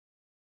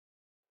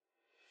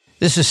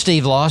This is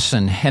Steve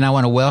Lawson, and I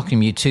want to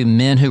welcome you to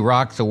Men Who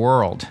Rock the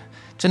World.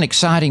 It's an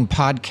exciting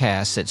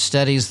podcast that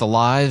studies the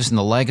lives and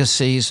the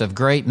legacies of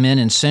great men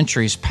in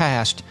centuries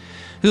past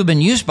who have been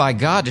used by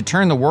God to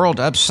turn the world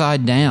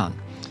upside down.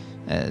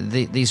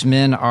 These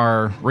men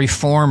are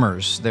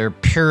reformers, they're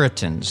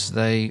Puritans,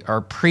 they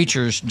are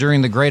preachers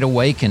during the Great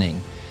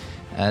Awakening.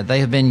 They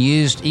have been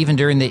used even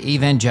during the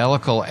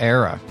evangelical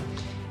era.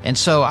 And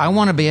so I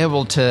want to be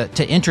able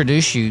to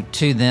introduce you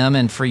to them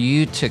and for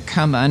you to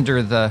come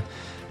under the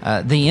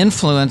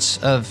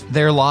influence of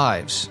their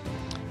lives.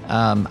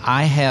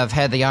 I have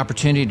had the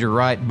opportunity to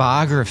write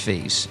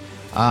biographies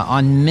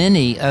on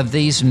many of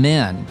these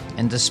men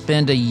and to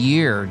spend a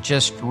year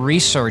just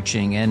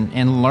researching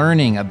and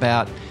learning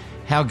about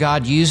how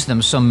God used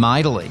them so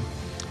mightily.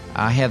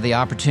 I have the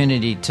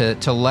opportunity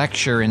to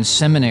lecture in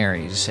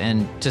seminaries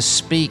and to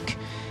speak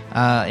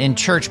in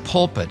church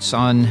pulpits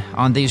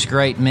on these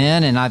great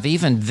men, and I've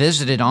even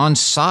visited on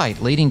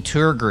site leading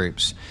tour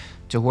groups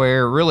to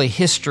where really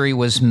history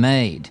was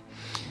made.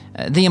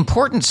 The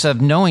importance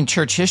of knowing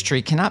church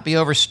history cannot be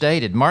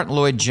overstated. Martin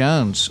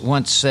Lloyd-Jones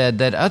once said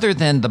that other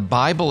than the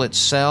Bible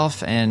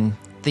itself and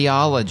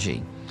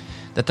theology,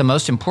 that the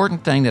most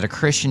important thing that a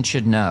Christian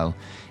should know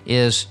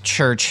is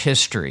church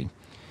history.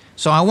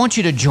 So I want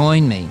you to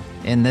join me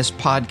in this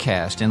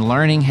podcast in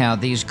learning how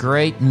these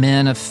great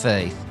men of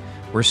faith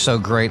were so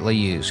greatly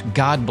used.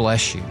 God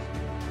bless you.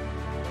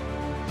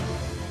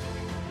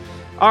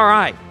 All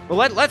right. Well,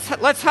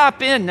 let's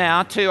hop in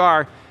now to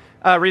our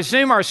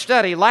resume our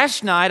study.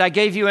 Last night I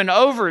gave you an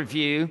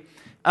overview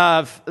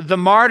of the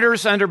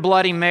martyrs under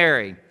Bloody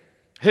Mary,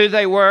 who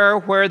they were,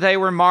 where they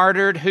were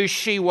martyred, who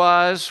she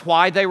was,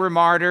 why they were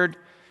martyred,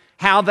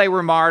 how they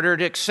were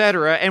martyred,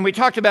 etc. And we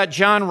talked about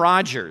John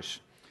Rogers,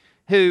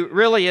 who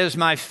really is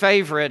my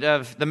favorite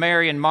of the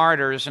Marian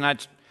martyrs. And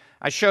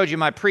I showed you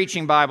my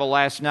preaching Bible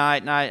last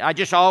night, and I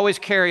just always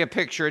carry a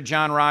picture of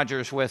John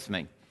Rogers with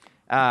me.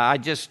 I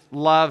just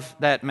love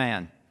that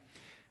man.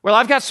 Well,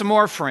 I've got some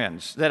more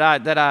friends that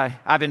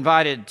I've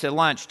invited to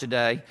lunch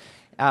today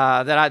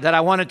that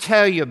I want to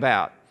tell you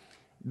about,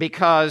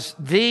 because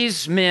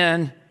these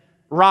men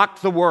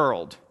rocked the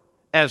world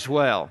as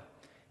well.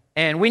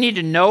 And we need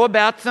to know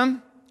about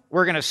them.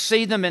 We're going to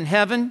see them in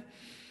heaven,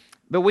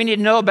 but we need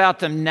to know about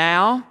them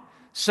now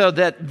so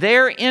that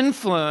their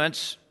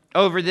influence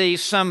over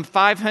these some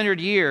 500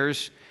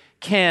 years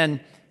can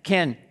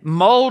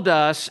mold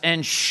us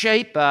and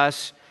shape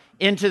us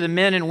into the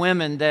men and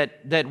women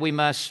that we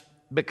must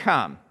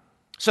become.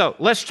 So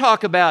let's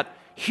talk about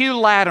Hugh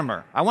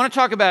Latimer. I want to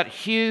talk about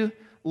Hugh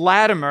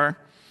Latimer.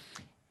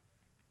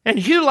 And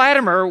Hugh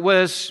Latimer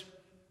was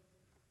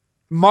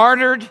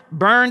martyred,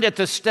 burned at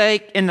the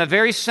stake in the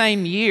very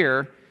same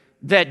year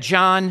that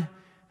John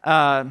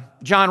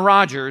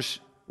Rogers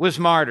was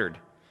martyred.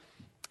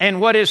 And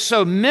what is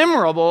so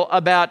memorable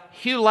about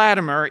Hugh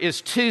Latimer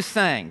is two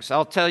things.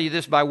 I'll tell you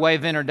this by way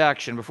of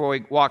introduction before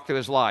we walk through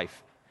his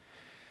life.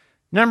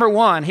 Number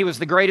one, he was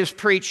the greatest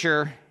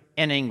preacher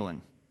in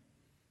England.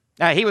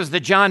 He was the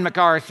John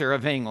MacArthur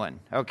of England,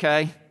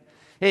 okay?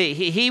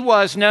 He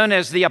was known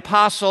as the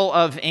Apostle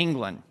of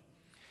England.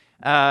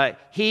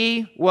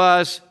 He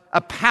was a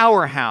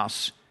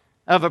powerhouse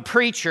of a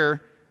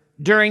preacher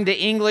during the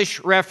English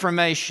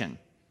Reformation.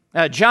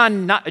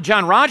 John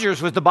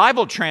Rogers was the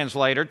Bible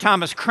translator.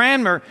 Thomas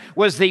Cranmer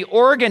was the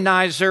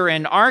organizer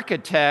and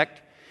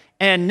architect.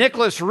 And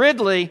Nicholas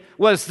Ridley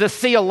was the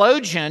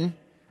theologian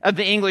of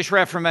the English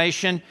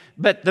Reformation.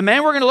 But the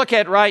man we're going to look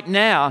at right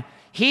now,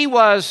 he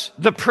was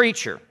the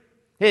preacher.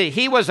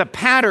 He was a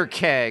powder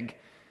keg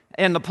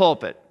in the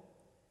pulpit.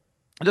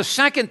 The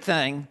second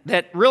thing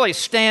that really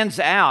stands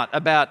out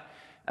about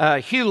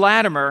Hugh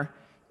Latimer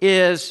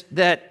is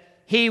that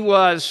he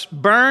was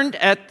burned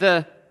at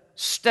the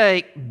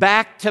stake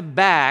back to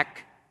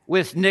back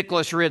with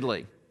Nicholas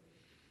Ridley.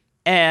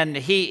 And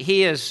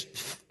he is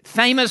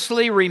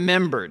famously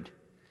remembered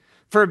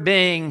for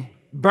being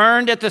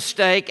burned at the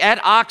stake at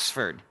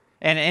Oxford.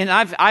 And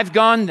I've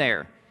gone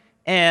there.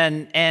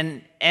 And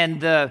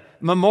the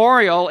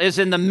memorial is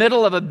in the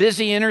middle of a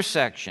busy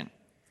intersection.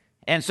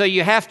 And so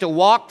you have to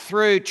walk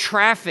through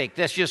traffic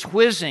that's just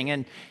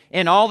whizzing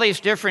in all these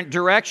different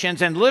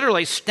directions and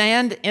literally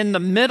stand in the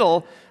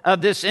middle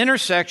of this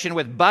intersection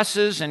with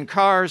buses and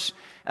cars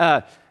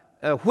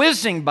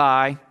whizzing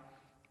by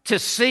to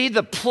see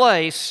the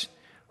place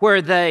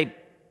where they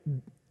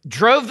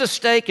drove the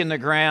stake in the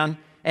ground,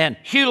 and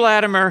Hugh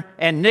Latimer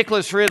and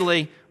Nicholas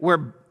Ridley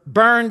were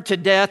burned to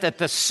death at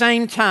the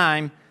same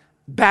time,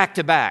 back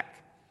to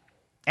back.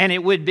 And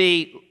it would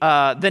be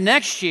the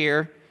next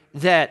year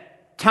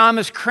that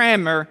Thomas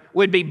Cranmer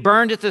would be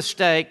burned at the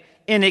stake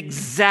in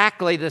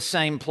exactly the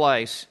same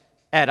place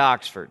at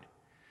Oxford.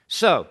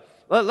 So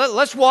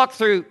let's walk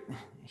through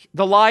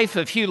the life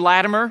of Hugh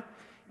Latimer,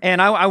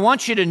 and I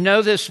want you to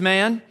know this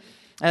man.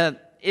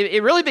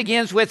 It really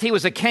begins with he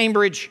was a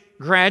Cambridge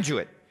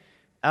graduate.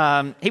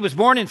 He was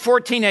born in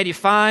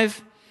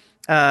 1485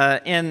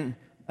 in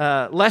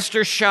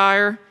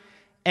Leicestershire,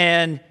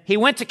 and he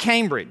went to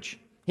Cambridge.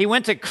 He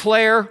went to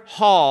Clare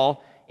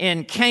Hall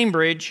in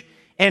Cambridge,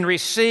 and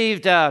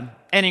received an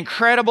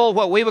incredible,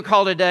 what we would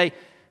call today,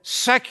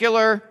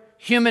 secular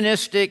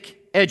humanistic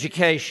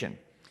education.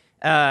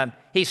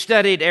 He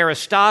studied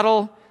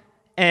Aristotle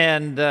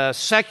and the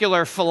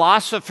secular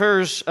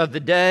philosophers of the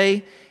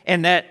day,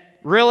 and that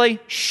really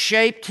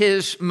shaped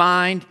his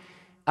mind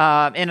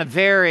in a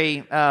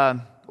very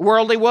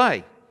worldly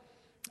way.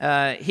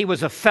 He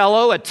was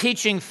a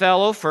teaching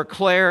fellow for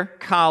Clare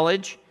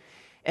College,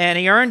 and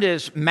he earned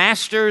his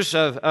Master's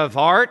of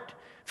Art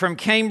from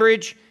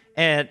Cambridge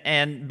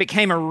and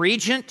became a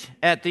regent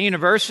at the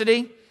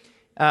university.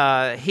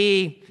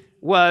 He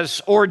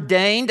was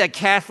ordained a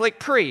Catholic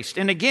priest.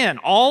 And again,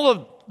 all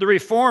of the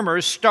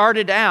reformers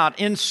started out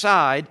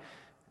inside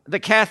the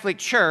Catholic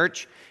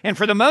Church, and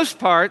for the most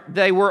part,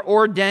 they were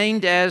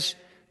ordained as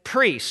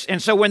priests.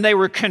 And so when they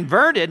were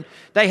converted,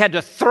 they had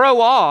to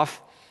throw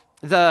off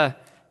the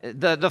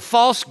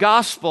false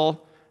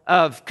gospel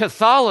of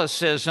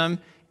Catholicism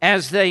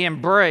as they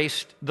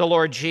embraced the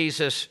Lord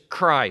Jesus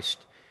Christ.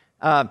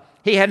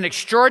 He had an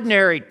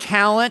extraordinary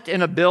talent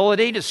and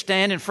ability to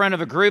stand in front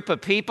of a group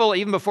of people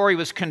even before he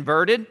was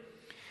converted.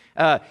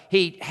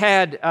 He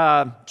had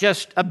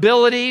just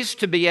abilities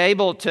to be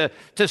able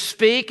to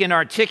speak and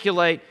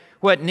articulate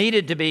what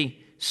needed to be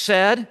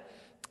said.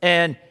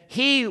 And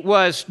he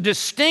was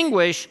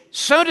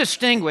so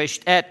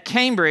distinguished at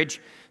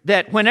Cambridge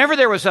that whenever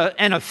there was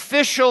an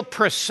official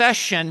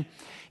procession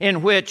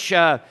in which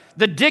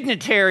the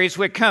dignitaries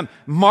would come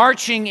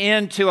marching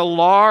into a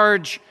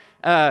large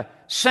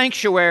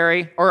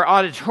sanctuary or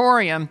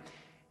auditorium,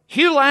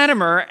 Hugh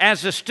Latimer,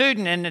 as a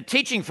student and a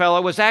teaching fellow,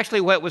 was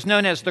actually what was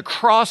known as the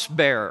cross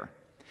bearer,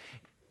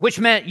 which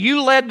meant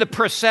you led the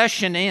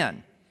procession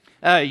in.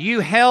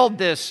 You held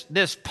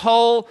this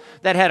pole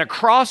that had a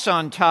cross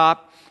on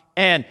top,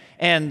 and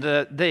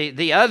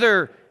the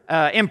other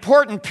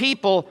important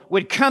people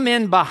would come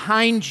in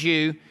behind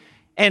you.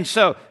 And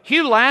so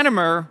Hugh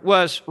Latimer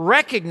was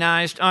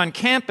recognized on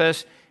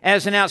campus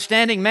as an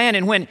outstanding man.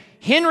 And when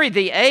Henry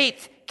VIII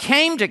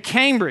came to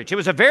Cambridge, it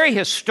was a very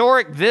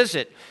historic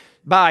visit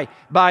by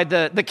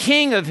the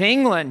King of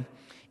England.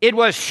 It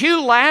was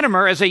Hugh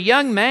Latimer, as a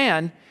young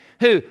man,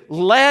 who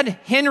led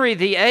Henry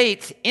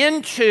VIII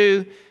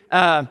into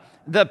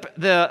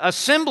the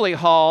assembly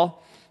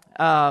hall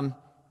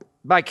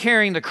by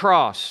carrying the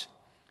cross.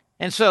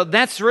 And so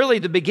that's really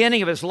the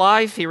beginning of his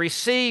life. He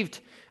received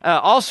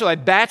also a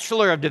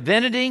Bachelor of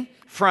Divinity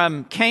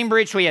from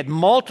Cambridge. We had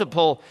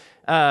multiple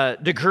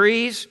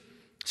degrees.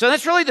 So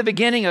that's really the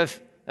beginning of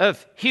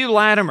Hugh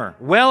Latimer.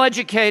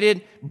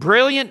 Well-educated,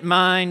 brilliant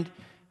mind,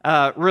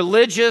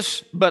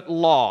 religious but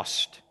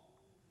lost.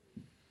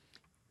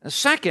 The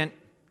second,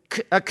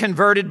 a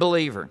converted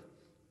believer.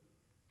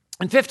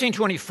 In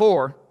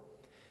 1524,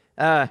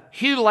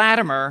 Hugh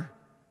Latimer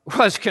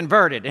was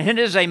converted, and it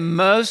is a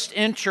most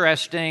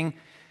interesting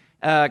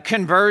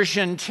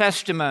conversion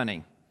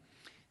testimony.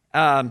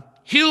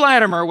 Hugh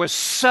Latimer was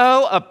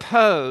so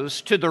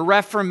opposed to the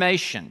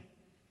Reformation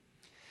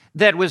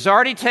that was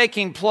already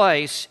taking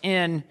place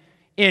in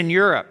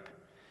Europe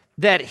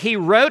that he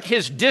wrote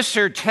his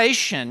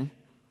dissertation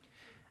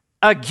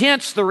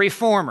against the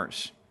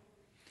reformers.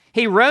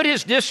 He wrote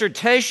his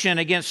dissertation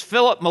against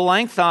Philip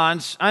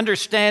Melanchthon's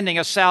understanding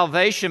of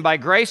salvation by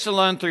grace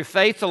alone, through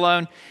faith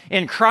alone,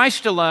 in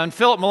Christ alone.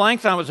 Philip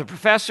Melanchthon was a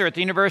professor at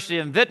the University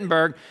of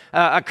Wittenberg,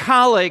 a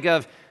colleague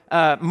of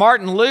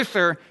Martin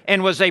Luther,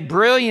 and was a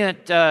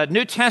brilliant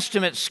New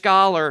Testament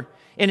scholar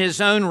in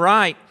his own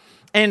right.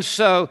 And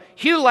so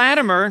Hugh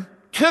Latimer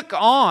took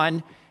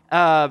on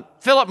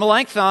Philip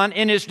Melanchthon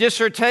in his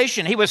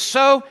dissertation. He was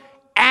so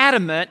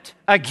adamant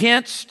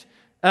against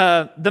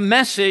the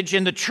message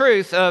and the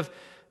truth of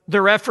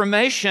the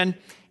Reformation.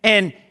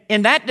 And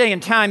in that day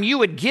and time, you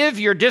would give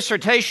your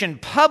dissertation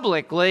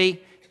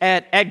publicly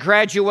at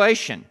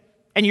graduation.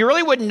 And you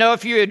really wouldn't know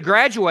if you had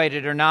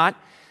graduated or not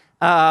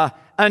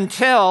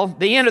until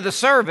the end of the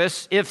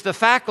service, if the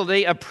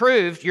faculty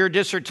approved your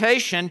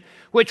dissertation,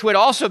 which would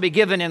also be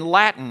given in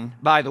Latin,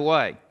 by the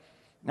way.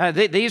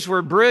 These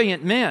were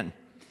brilliant men.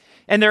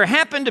 And there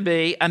happened to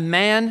be a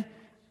man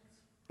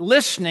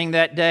listening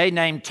that day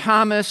named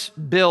Thomas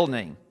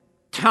Bilney.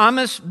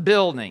 Thomas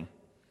Bilney.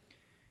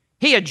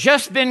 He had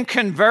just been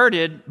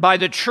converted by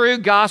the true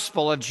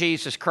gospel of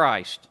Jesus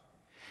Christ.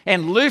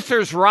 And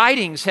Luther's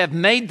writings have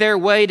made their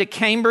way to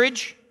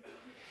Cambridge.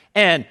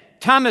 And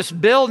Thomas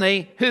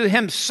Bilney, who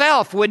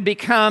himself would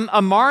become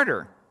a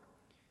martyr,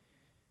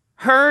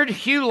 heard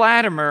Hugh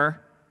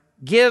Latimer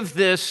give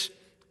this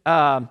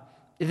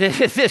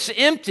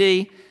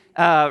empty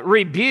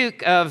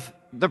rebuke of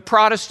the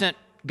Protestant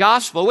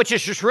gospel, which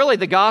is just really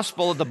the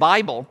gospel of the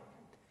Bible.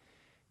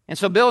 And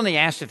so Bilney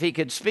asked if he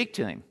could speak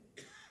to him.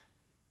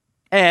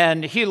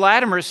 And Hugh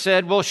Latimer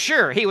said, well,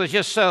 sure. He was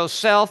just so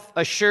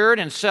self-assured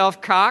and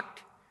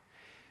self-cocked.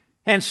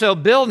 And so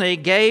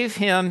Bilney gave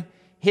him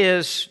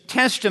his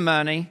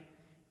testimony,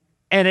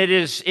 and it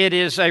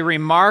is a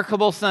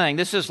remarkable thing.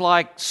 This is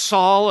like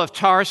Saul of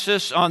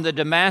Tarsus on the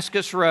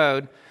Damascus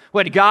Road.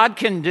 What God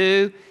can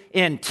do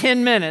in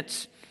 10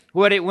 minutes,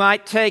 what it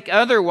might take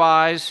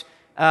otherwise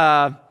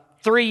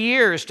 3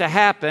 years to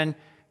happen,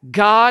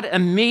 God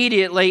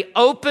immediately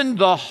opened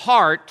the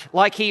heart,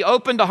 like he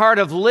opened the heart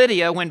of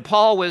Lydia when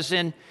Paul was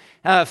in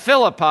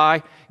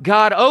Philippi.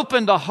 God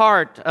opened the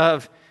heart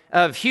of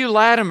Hugh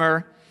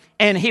Latimer,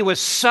 and he was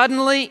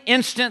suddenly,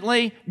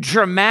 instantly,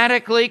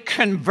 dramatically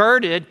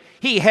converted.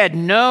 He had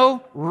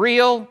no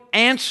real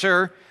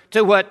answer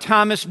to what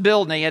Thomas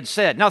Bilney had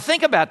said. Now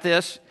think about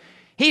this.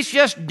 He's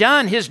just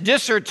done his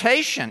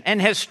dissertation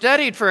and has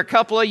studied for a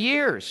couple of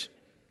years.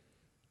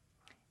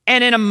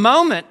 And in a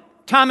moment,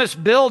 Thomas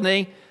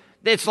Bilney,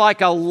 it's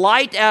like a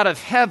light out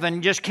of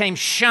heaven just came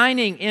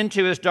shining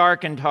into his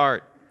darkened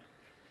heart.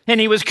 And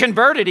he was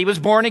converted. He was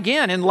born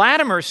again. And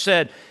Latimer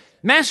said,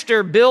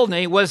 Master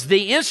Bilney was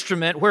the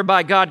instrument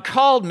whereby God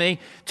called me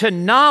to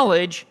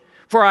knowledge,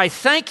 for I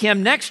thank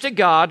him next to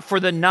God for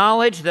the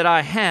knowledge that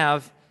I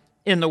have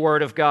in the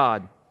Word of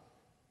God.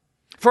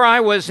 For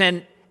I was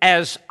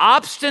as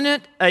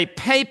obstinate a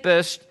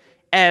papist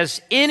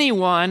as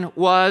anyone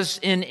was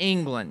in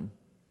England,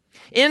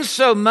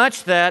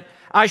 insomuch that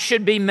I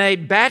should be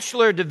made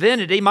bachelor of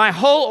divinity. My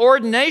whole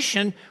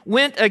ordination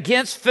went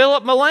against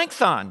Philip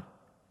Melanchthon.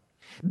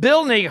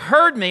 Bilney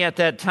heard me at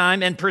that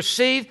time and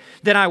perceived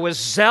that I was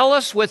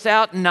zealous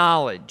without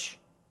knowledge.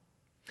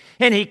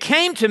 And he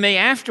came to me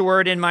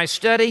afterward in my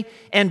study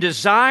and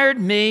desired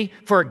me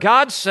for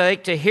God's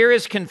sake to hear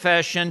his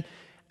confession.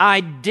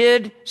 I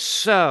did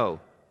so.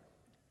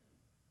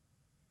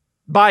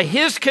 By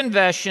his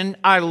confession,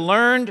 I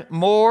learned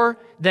more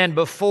than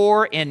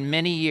before in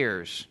many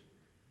years.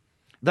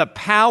 The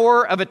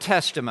power of a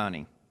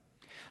testimony,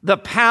 the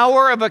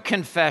power of a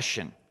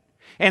confession.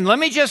 And let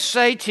me just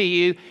say to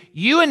you,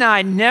 you and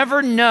I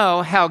never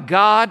know how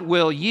God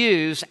will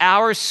use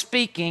our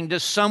speaking to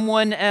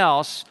someone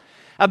else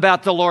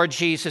about the Lord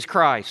Jesus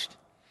Christ.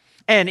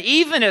 And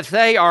even if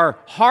they are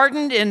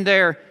hardened in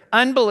their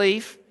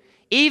unbelief,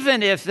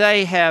 even if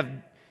they have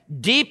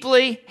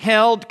deeply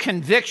held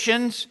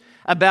convictions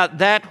about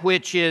that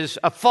which is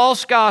a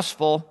false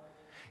gospel,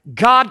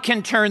 God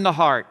can turn the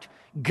heart.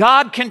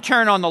 God can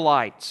turn on the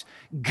lights.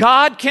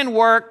 God can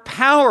work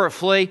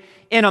powerfully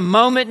in a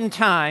moment in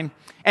time.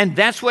 And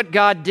that's what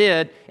God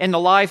did in the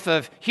life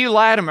of Hugh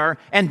Latimer.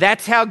 And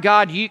that's how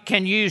God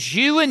can use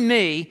you and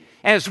me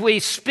as we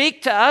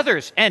speak to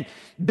others. And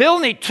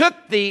Bilney took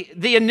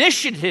the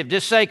initiative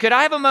to say, could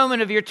I have a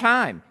moment of your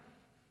time?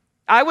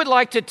 I would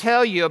like to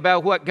tell you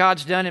about what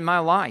God's done in my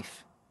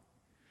life.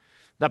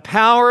 The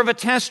power of a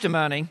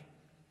testimony.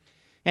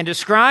 And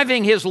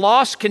describing his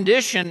lost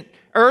condition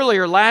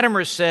earlier,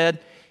 Latimer said,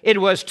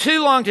 it was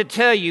too long to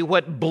tell you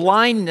what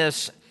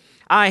blindness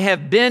I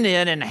have been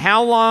in and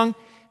how long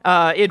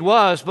it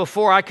was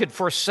before I could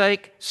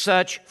forsake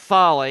such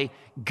folly.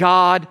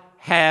 God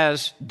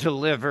has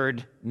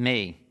delivered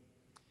me.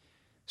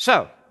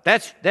 So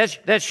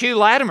that's Hugh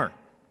Latimer.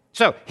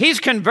 So he's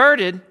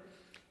converted,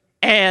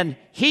 and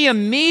he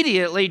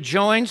immediately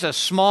joins a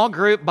small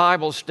group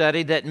Bible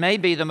study that may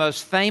be the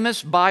most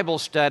famous Bible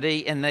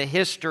study in the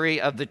history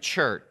of the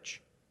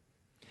church.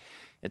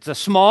 It's a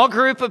small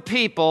group of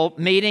people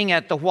meeting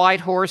at the White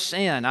Horse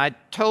Inn. I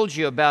told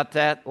you about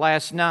that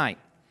last night.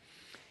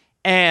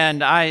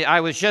 And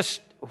I was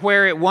just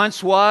where it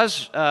once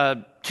was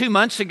 2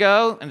 months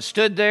ago and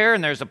stood there,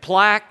 and there's a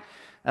plaque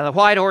at the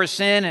White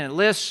Horse Inn, and it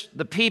lists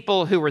the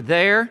people who were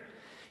there.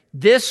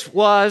 This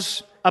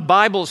was a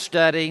Bible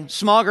study,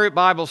 small group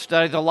Bible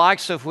study, the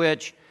likes of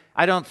which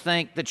I don't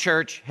think the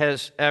church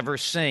has ever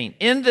seen.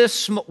 In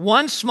this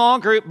one small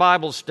group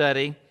Bible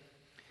study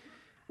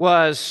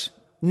was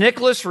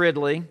Nicholas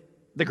Ridley,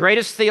 the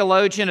greatest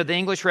theologian of the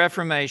English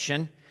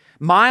Reformation,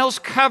 Miles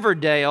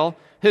Coverdale,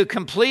 who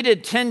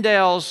completed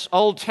Tyndale's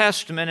Old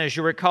Testament, as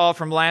you recall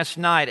from last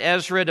night,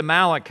 Ezra to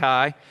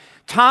Malachi,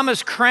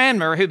 Thomas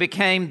Cranmer, who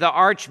became the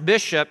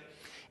archbishop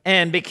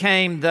and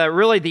became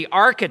the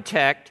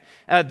architect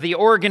of the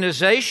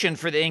organization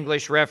for the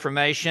English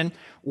Reformation,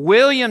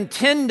 William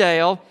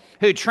Tyndale,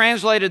 who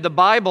translated the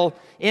Bible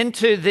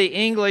into the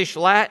English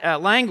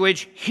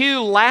language,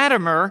 Hugh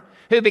Latimer,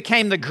 who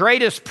became the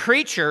greatest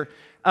preacher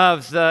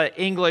of the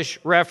English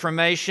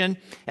Reformation,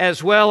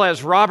 as well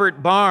as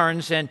Robert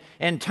Barnes and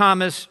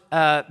Thomas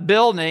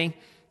Bilney.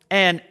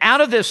 And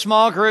out of this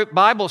small group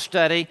Bible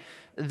study,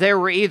 there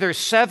were either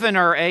 7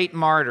 or 8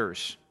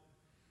 martyrs.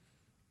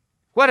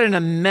 What an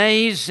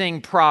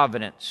amazing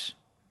providence.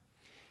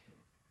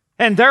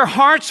 And their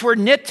hearts were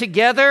knit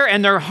together,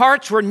 and their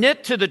hearts were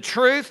knit to the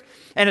truth.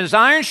 And as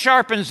iron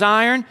sharpens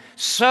iron,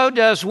 so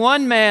does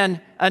one man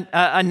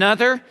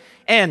another.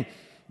 And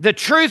the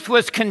truth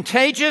was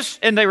contagious,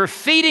 and they were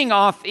feeding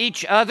off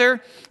each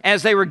other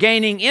as they were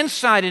gaining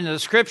insight into the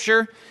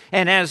Scripture,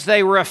 and as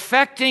they were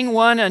affecting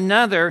one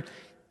another.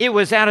 It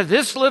was out of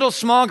this little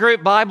small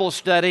group Bible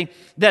study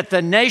that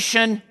the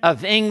nation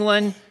of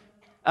England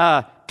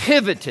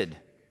pivoted.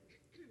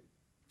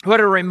 What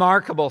a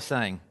remarkable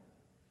thing.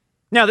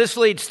 Now, this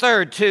leads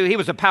third to, he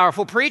was a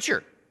powerful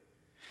preacher.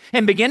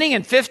 And beginning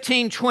in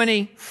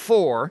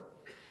 1524,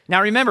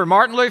 now remember,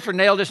 Martin Luther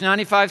nailed his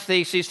 95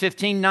 Theses,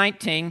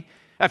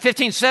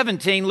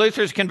 1517,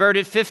 Luther's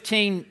converted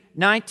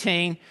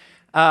 1519.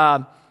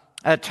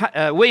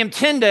 William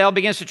Tyndale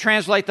begins to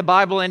translate the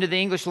Bible into the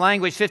English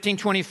language,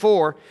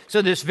 1524.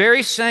 So this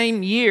very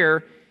same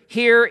year,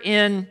 here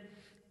in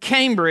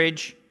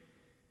Cambridge,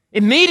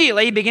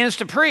 immediately he begins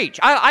to preach.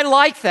 I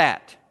like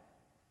that.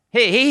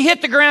 He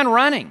hit the ground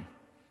running.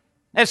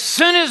 As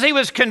soon as he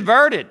was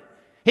converted,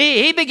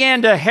 he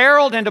began to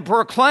herald and to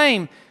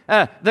proclaim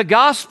the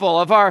gospel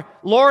of our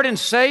Lord and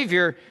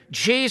Savior,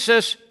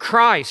 Jesus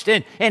Christ.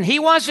 And he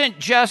wasn't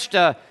just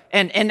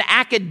an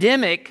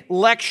academic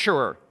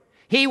lecturer.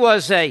 He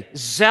was a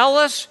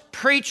zealous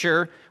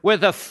preacher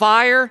with a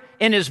fire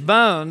in his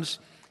bones,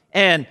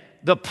 and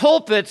the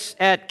pulpits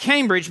at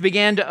Cambridge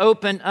began to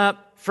open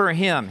up for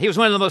him. He was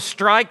one of the most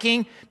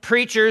striking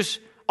preachers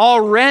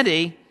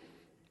already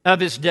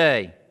of his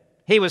day.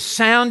 He was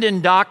sound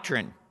in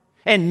doctrine.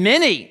 And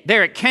many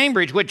there at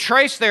Cambridge would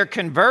trace their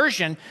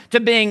conversion to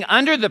being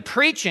under the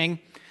preaching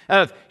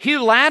of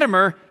Hugh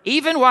Latimer,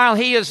 even while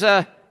he is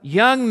a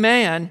young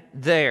man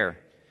there.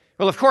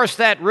 Well, of course,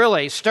 that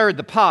really stirred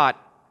the pot,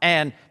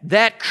 and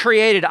that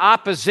created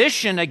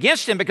opposition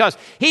against him because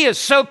he is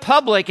so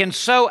public and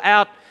so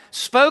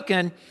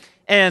outspoken.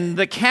 And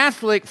the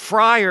Catholic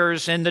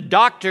friars and the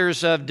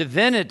doctors of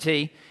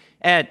divinity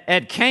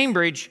at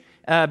Cambridge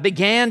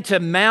began to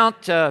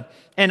mount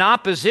an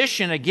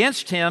opposition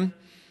against him.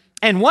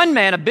 And one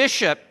man, a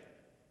bishop,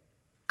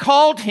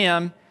 called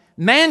him,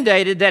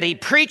 mandated that he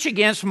preach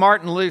against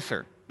Martin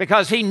Luther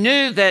because he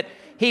knew that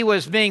he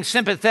was being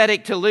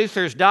sympathetic to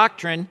Luther's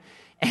doctrine.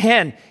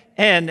 And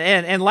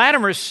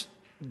Latimer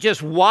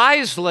just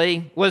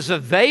wisely was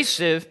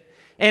evasive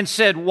and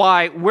said,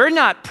 why, we're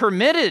not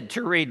permitted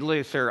to read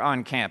Luther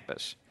on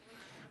campus.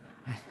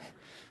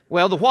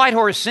 Well, the White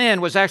Horse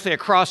Inn was actually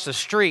across the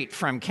street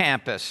from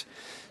campus.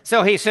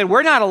 So he said,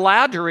 we're not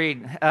allowed to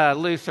read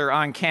Luther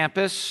on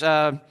campus,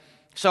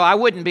 so I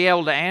wouldn't be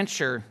able to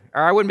answer,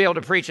 or I wouldn't be able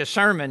to preach a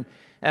sermon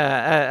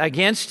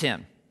against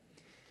him.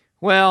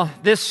 Well,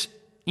 this,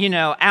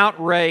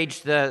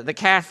 outraged the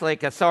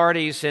Catholic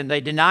authorities, and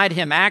they denied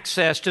him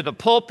access to the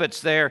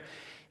pulpits there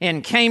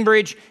in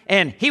Cambridge,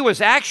 and he was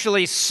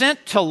actually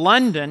sent to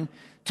London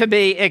to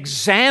be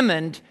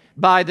examined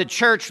by the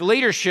church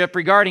leadership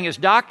regarding his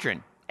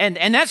doctrine.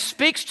 And that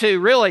speaks to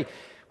really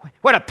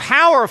what a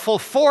powerful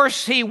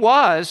force he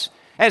was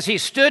as he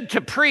stood to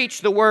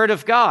preach the Word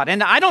of God.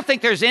 And I don't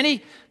think there's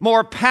any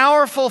more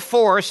powerful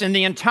force in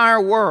the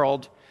entire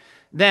world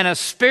than a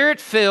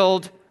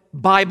Spirit-filled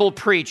Bible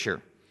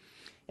preacher.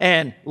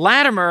 And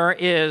Latimer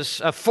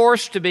is a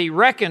force to be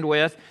reckoned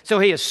with. So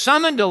he is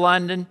summoned to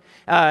London.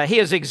 He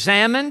is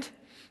examined.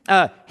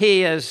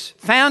 He is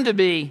found to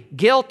be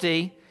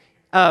guilty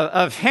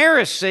of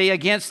heresy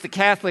against the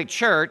Catholic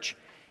Church.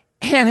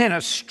 And in a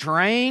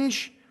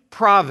strange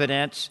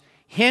providence,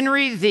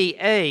 Henry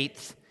VIII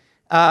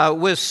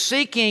was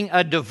seeking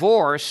a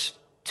divorce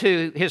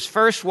to his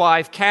first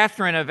wife,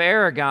 Catherine of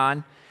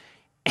Aragon,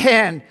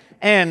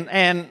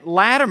 and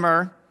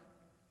Latimer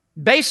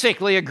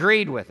basically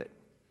agreed with it.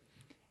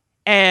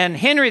 And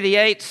Henry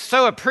VIII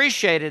so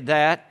appreciated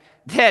that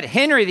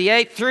Henry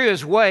VIII threw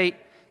his weight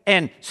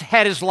and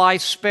had his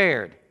life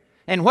spared.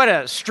 And what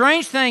a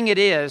strange thing it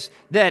is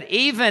that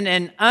even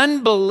an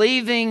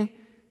unbelieving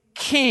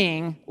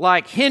king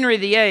like Henry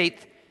VIII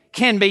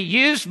can be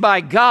used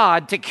by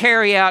God to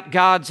carry out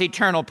God's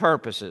eternal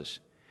purposes.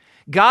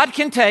 God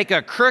can take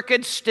a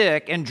crooked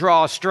stick and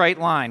draw a straight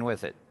line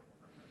with it.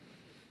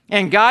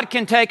 And God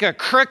can take a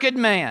crooked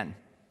man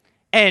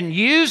and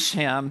use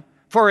him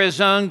for his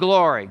own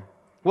glory.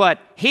 What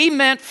he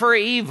meant for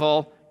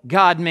evil,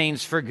 God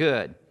means for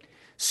good.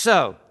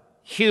 So,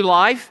 Hugh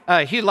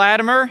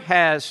Latimer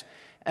has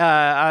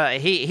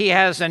he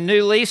has a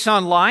new lease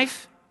on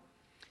life.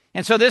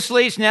 And so this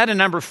leads now to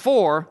number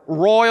 4,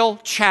 royal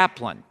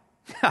chaplain.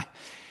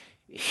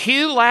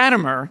 Hugh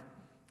Latimer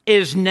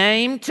is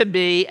named to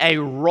be a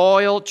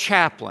royal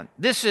chaplain.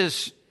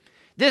 This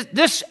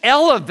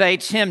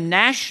elevates him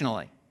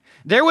nationally.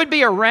 There would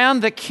be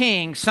around the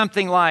king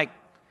something like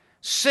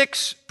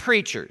 6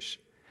 preachers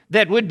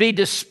that would be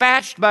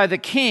dispatched by the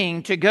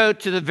king to go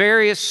to the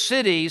various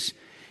cities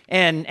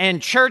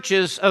and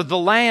churches of the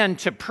land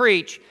to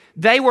preach.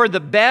 They were the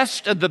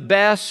best of the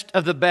best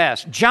of the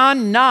best.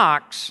 John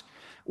Knox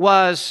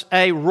was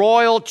a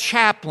royal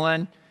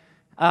chaplain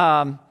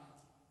under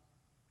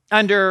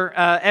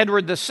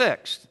Edward VI.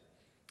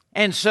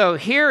 And so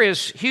here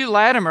is Hugh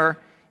Latimer,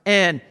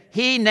 and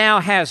he now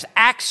has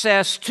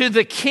access to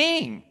the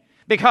king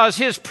because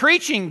his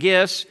preaching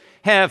gifts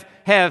have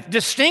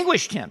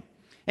distinguished him.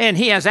 And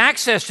he has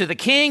access to the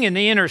king in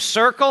the inner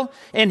circle,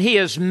 and he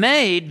is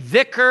made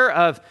vicar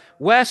of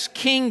West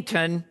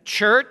Kington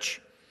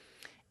Church.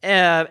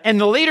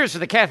 And the leaders of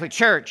the Catholic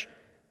Church,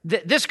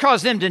 this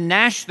caused them to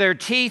gnash their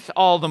teeth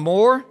all the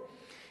more,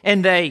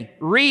 and they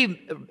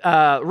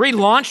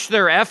relaunched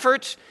their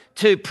efforts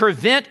to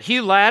prevent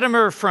Hugh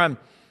Latimer from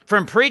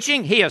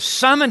preaching. He is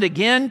summoned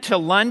again to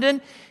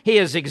London. He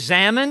is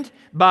examined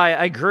by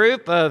a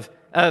group of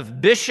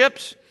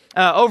bishops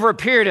over a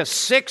period of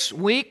 6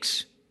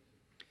 weeks.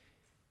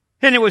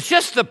 And it was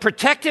just the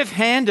protective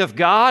hand of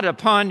God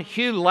upon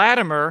Hugh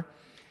Latimer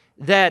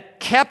that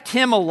kept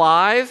him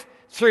alive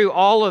through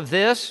all of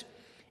this.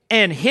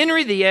 And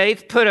Henry VIII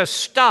put a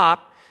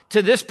stop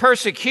to this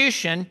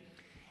persecution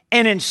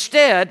and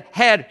instead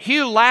had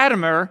Hugh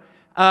Latimer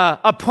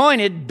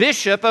appointed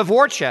Bishop of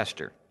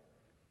Worcester.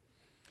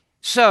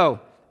 So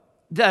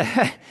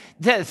the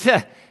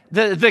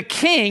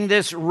king,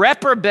 this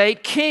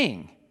reprobate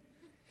king,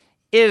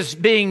 is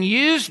being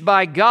used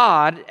by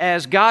God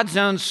as God's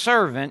own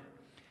servant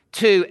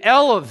to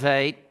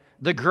elevate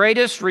the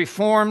greatest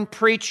Reformed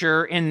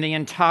preacher in the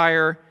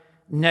entire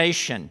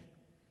nation.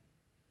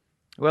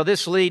 Well,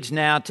 this leads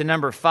now to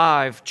number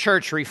 5,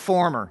 church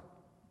reformer.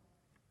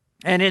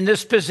 And in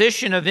this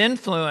position of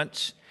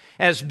influence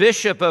as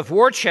Bishop of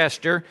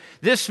Worcester,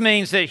 this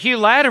means that Hugh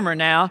Latimer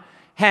now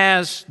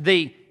has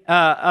the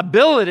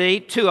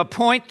ability to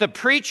appoint the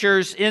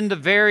preachers in the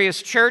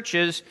various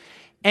churches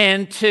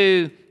and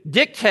to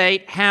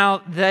dictate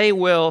how they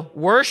will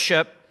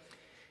worship.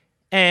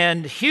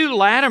 And Hugh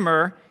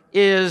Latimer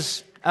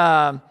is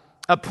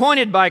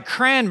appointed by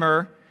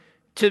Cranmer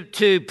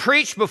to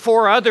preach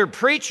before other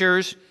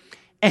preachers.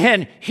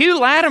 And Hugh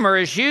Latimer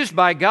is used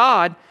by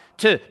God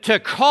to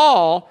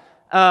call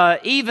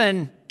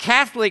even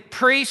Catholic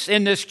priests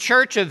in this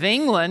Church of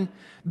England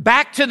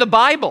back to the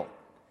Bible.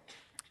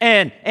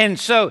 And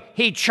so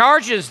he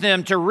charges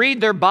them to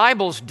read their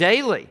Bibles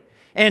daily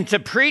and to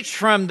preach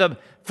from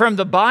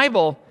the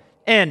Bible.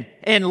 And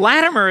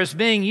Latimer is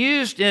being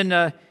used in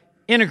a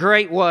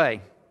great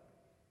way.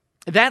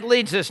 That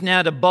leads us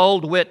now to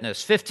bold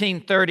witness,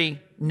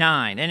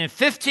 1539. And in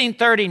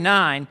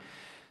 1539,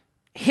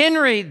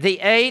 Henry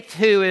VIII,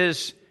 who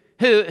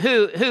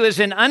is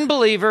an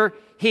unbeliever,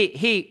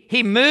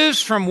 he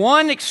moves from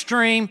one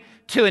extreme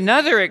to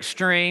another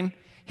extreme.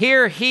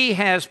 Here he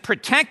has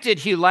protected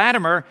Hugh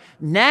Latimer.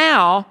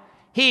 Now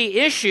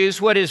he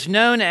issues what is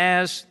known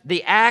as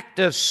the Act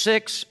of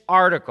 6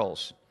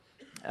 Articles.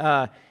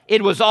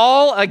 It was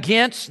all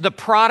against the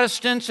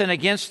Protestants and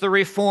against the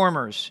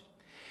Reformers.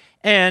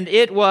 And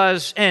it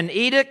was an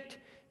edict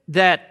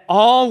that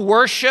all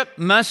worship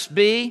must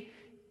be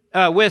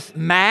with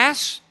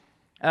Mass,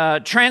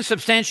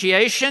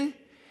 transubstantiation.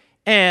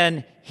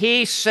 And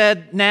he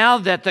said now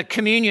that the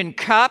communion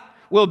cup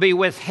will be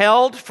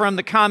withheld from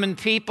the common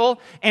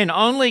people and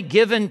only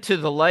given to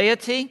the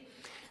laity.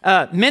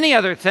 Many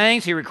other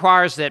things. He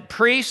requires that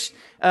priests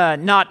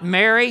not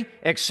marry,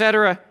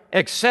 etc.,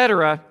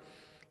 etc.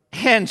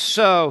 And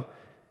so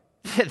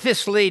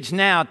this leads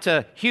now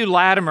to Hugh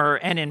Latimer,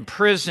 an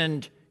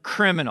imprisoned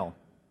criminal.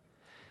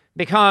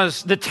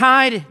 Because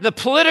the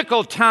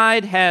political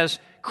tide has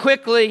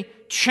quickly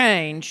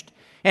changed,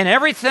 and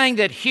everything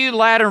that Hugh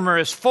Latimer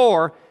is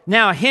for,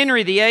 now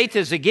Henry VIII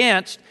is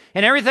against,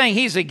 and everything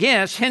he's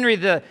against, Henry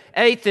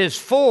VIII is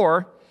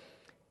for,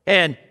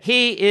 and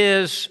he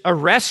is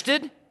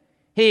arrested.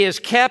 He is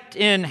kept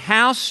in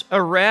house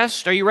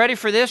arrest. Are you ready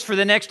for this? For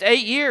the next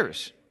 8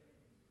 years.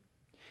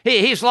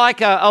 He's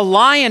like a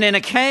lion in a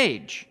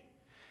cage.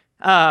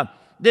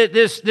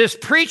 This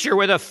preacher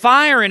with a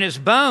fire in his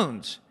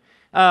bones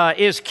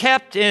is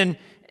kept in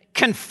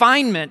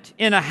confinement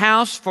in a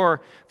house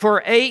for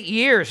 8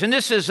 years. And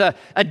this is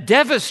a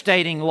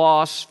devastating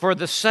loss for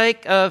the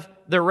sake of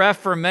the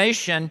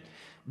Reformation.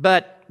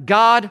 But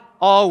God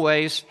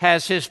always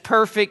has His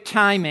perfect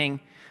timing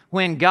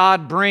when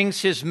God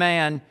brings His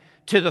man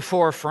to the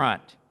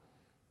forefront.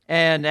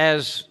 And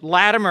as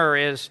Latimer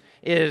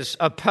is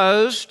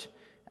opposed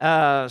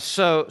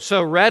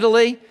so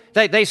readily,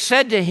 they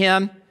said to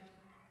him,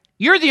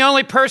 "You're the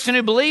only person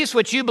who believes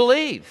what you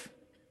believe."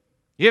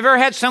 You ever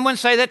had someone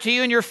say that to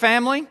you in your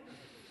family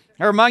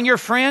or among your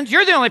friends?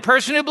 You're the only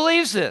person who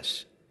believes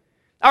this.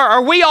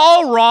 Are we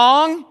all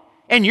wrong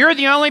and you're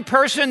the only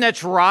person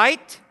that's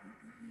right?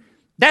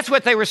 That's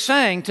what they were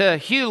saying to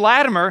Hugh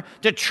Latimer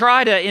to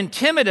try to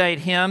intimidate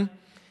him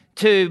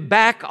to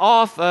back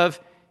off of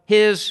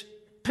his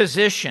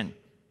position.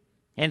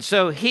 And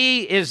so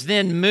he is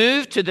then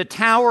moved to the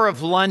Tower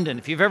of London.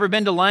 If you've ever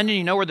been to London,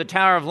 you know where the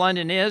Tower of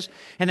London is.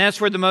 And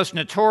that's where the most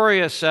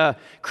notorious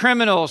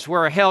criminals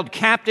were held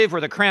captive,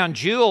 where the crown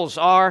jewels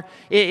are.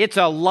 It's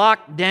a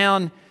locked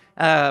down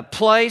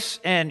place.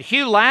 And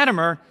Hugh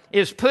Latimer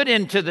is put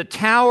into the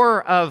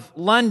Tower of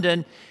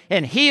London,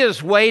 and he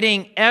is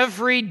waiting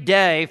every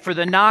day for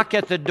the knock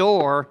at the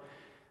door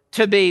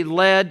to be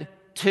led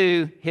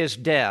to his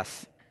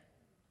death.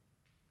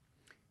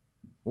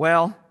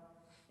 Well,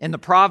 in the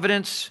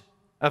providence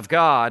of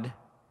God,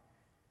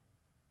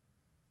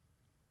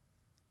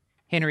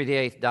 Henry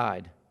VIII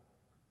died.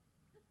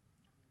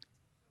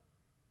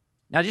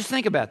 Now just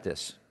think about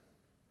this.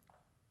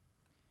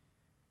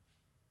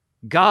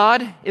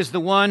 God is the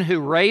one who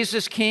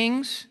raises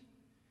kings,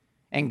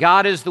 and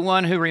God is the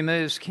one who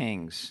removes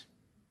kings.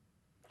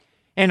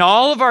 And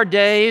all of our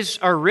days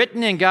are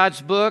written in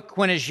God's book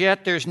when as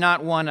yet there's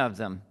not one of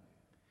them.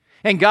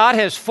 And God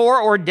has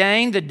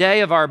foreordained the day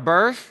of our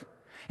birth,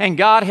 and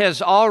God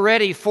has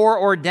already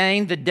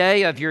foreordained the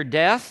day of your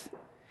death,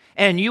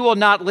 and you will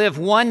not live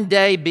one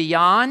day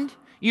beyond.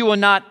 You will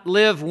not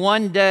live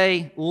one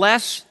day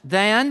less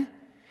than.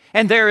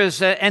 And there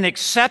is an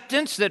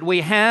acceptance that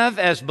we have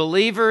as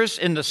believers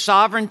in the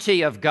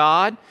sovereignty of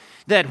God,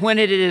 that when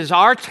it is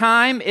our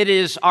time, it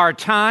is our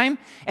time,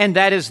 and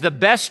that is the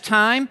best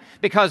time,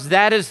 because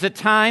that is the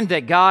time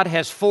that God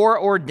has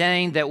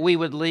foreordained that we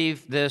would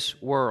leave this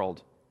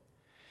world.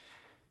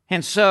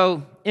 And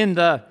so in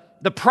the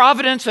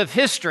providence of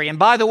history, and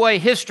by the way,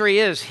 history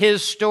is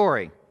His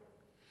story.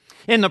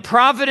 In the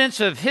providence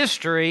of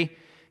history,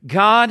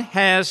 God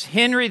has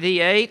Henry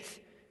VIII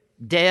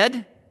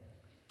dead,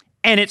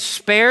 and it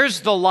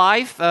spares the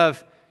life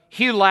of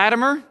Hugh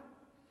Latimer.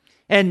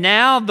 And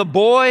now the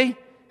boy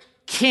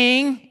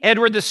king,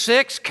 Edward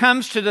VI,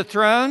 comes to the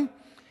throne,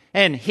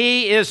 and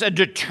he is a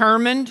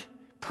determined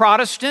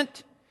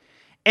Protestant.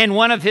 And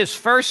one of his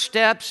first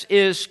steps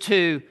is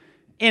to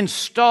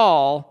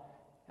install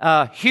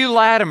Hugh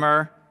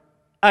Latimer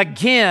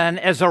again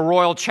as a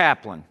royal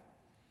chaplain.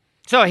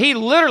 So he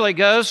literally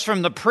goes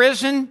from the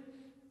prison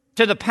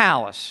to the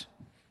palace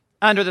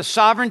under the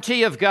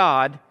sovereignty of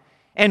God.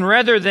 And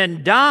rather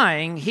than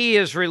dying, he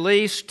is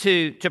released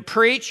to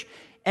preach.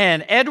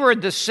 And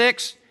Edward VI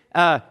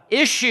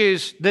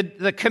issues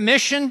the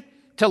commission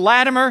to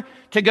Latimer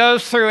to go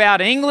throughout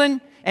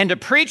England and to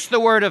preach the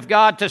Word of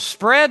God, to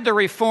spread the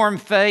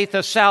Reformed faith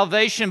of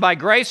salvation by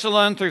grace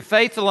alone, through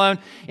faith alone,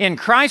 in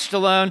Christ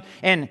alone.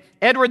 And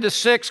Edward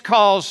VI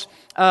calls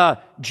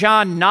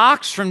John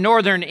Knox from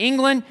northern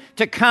England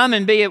to come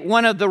and be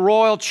one of the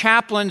royal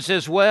chaplains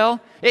as well.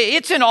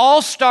 It's an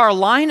all-star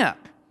lineup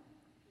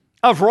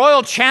of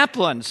royal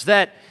chaplains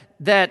that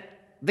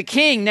the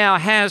king now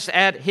has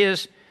at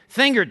his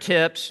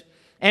fingertips.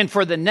 And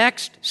for the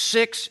next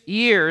 6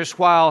 years,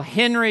 while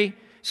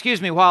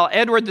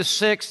Edward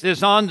VI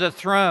is on the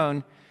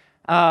throne,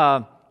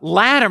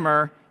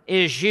 Latimer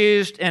is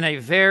used in a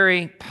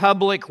very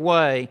public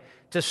way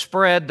to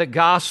spread the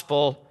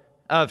gospel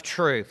of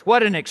truth.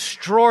 What an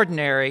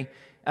extraordinary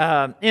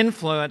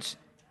influence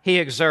he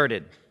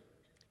exerted.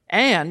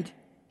 And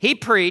he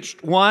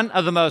preached one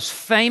of the most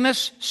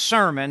famous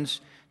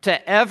sermons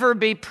to ever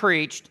be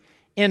preached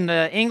in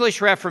the English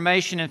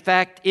Reformation. In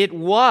fact, it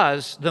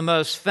was the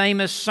most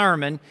famous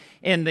sermon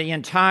in the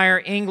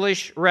entire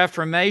English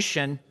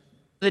Reformation.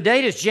 The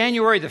date is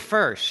January the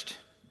 1st,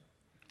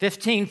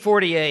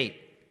 1548.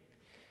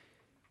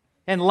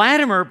 And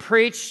Latimer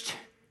preached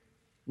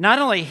not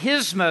only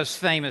his most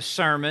famous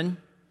sermon,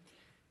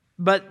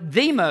 but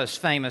the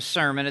most famous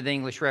sermon of the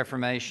English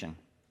Reformation.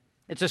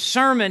 It's a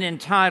sermon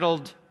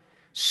entitled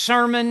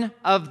Sermon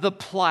of the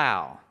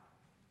Plow.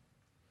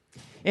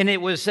 And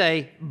it was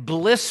a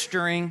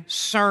blistering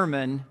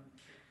sermon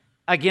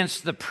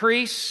against the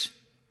priests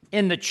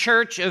in the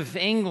Church of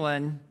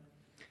England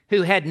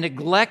who had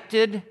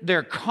neglected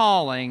their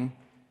calling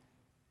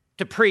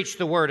to preach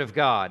the Word of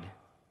God.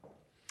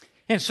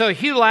 And so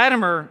Hugh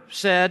Latimer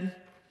said,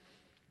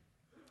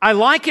 "I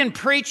liken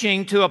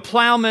preaching to a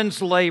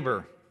plowman's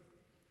labor,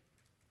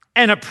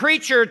 and a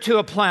preacher to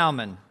a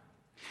plowman.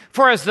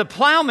 For as the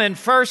plowman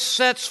first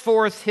sets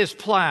forth his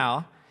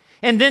plow,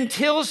 and then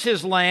tills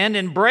his land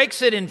and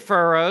breaks it in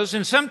furrows,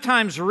 and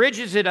sometimes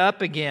ridges it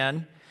up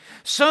again,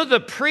 so the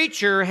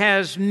preacher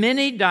has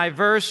many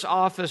diverse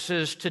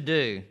offices to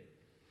do.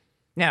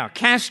 Now,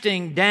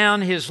 casting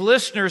down his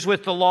listeners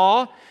with the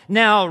law,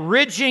 now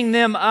ridging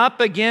them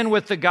up again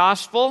with the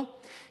gospel."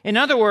 In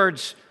other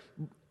words,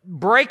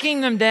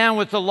 breaking them down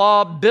with the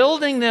law,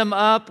 building them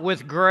up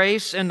with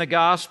grace and the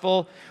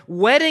gospel,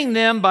 wetting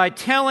them by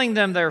telling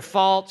them their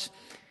faults,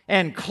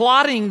 and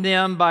clotting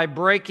them by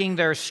breaking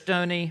their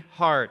stony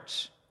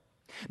hearts.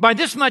 By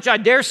this much I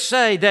dare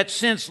say that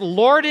since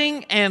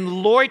lording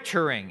and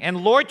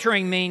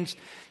loitering means,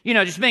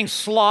 just being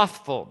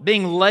slothful,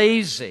 being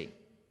lazy,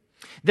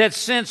 that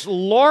since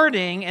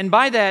lording, and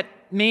by that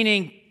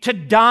meaning to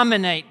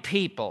dominate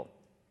people,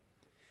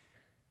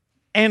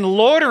 and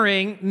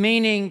loitering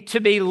meaning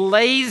to be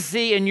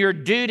lazy in your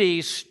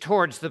duties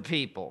towards the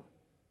people.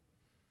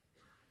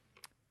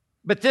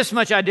 But this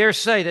much I dare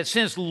say, that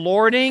since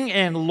lording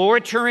and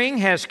loitering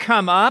has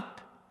come up,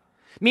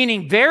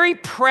 meaning very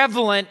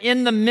prevalent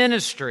in the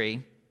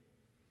ministry,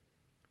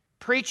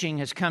 preaching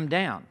has come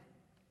down,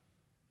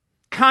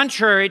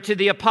 contrary to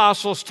the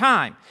apostles'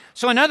 time.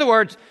 So in other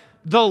words,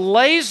 the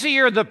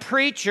lazier the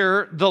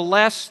preacher, the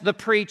less the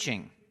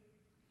preaching.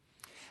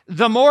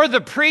 The more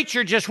the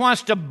preacher just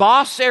wants to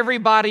boss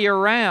everybody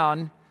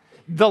around,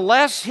 the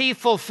less he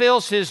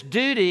fulfills his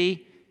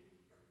duty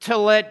to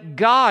let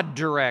God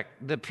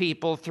direct the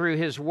people through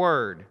His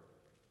Word.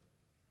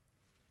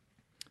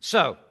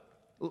 So,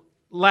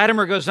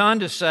 Latimer goes on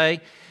to say,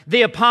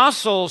 the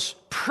apostles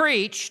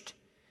preached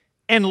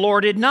and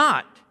lorded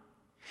not,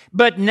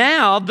 but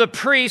now the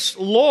priests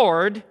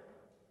lord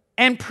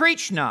and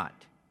preach not.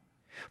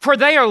 For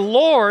they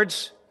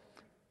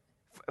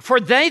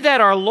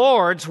that are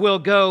lords will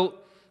go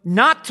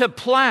not to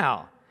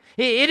plow.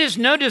 It is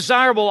no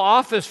desirable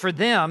office for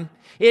them.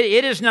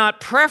 It is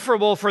not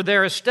preferable for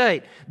their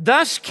estate.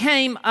 Thus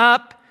came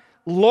up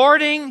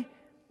lording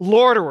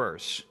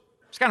lorderers.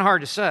 It's kind of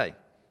hard to say.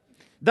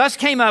 Thus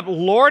came up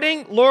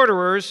lording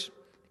lorderers,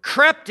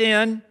 crept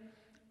in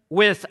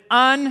with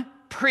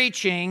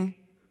unpreaching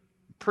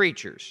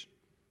preachers.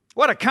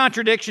 What a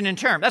contradiction in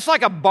terms. That's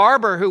like a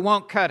barber who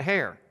won't cut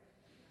hair.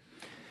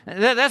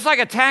 That's like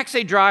a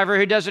taxi driver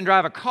who doesn't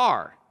drive a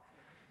car.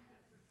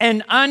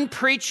 An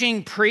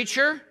unpreaching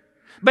preacher?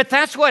 But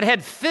that's what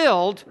had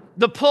filled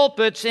the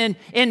pulpits in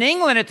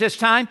England at this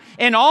time,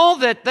 and all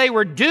that they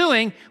were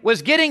doing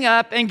was getting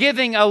up and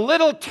giving a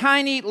little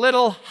tiny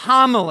little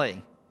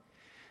homily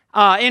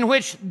in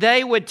which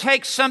they would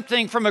take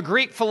something from a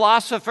Greek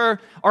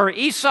philosopher or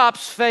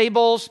Aesop's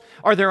fables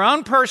or their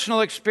own personal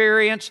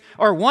experience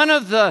or one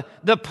of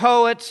the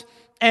poets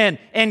and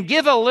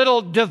give a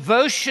little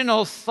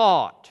devotional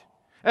thought.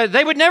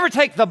 They would never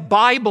take the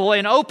Bible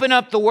and open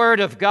up the Word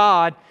of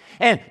God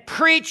and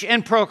preach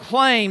and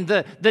proclaim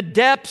the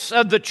depths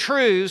of the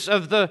truths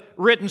of the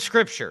written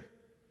Scripture.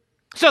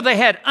 So they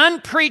had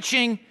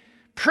unpreaching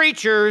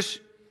preachers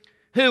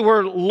who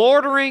were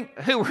lording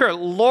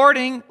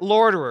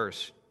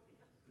lorderers.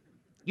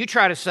 You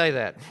try to say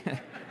that.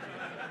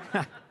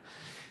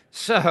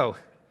 So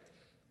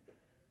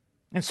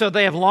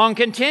they have long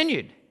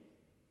continued.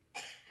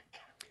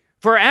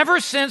 For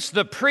ever since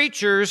the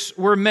preachers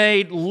were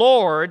made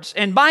lords,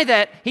 and by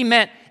that he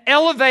meant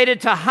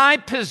elevated to high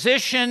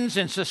positions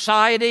in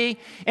society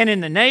and in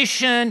the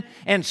nation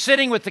and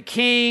sitting with the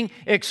king,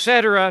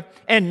 etc.,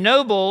 and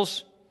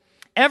nobles,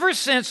 ever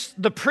since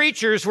the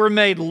preachers were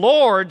made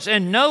lords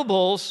and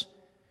nobles,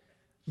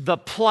 the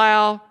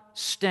plow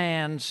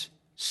stands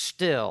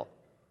still.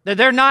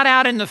 They're not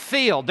out in the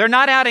field. They're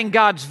not out in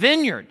God's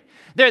vineyard.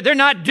 They're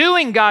not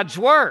doing God's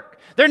work.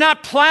 They're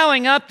not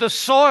plowing up the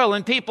soil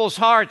in people's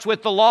hearts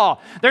with the law.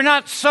 They're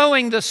not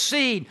sowing the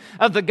seed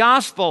of the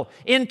gospel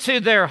into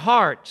their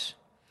hearts.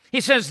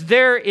 He says,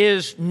 there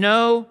is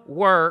no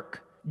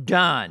work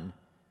done.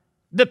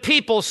 The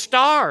people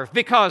starve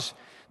because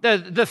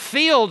the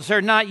fields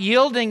are not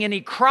yielding any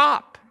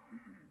crop.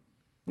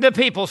 The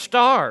people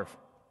starve.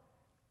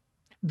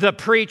 The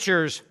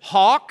preachers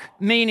hawk,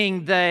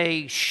 meaning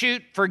they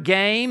shoot for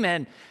game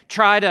and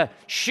try to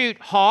shoot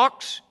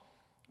hawks.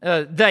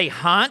 They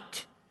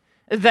hunt.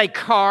 They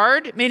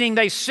card, meaning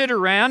they sit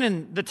around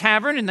in the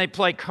tavern and they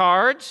play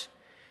cards.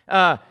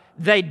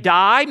 They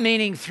die,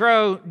 meaning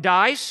throw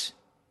dice,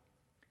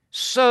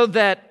 so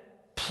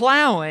that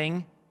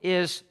plowing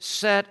is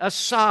set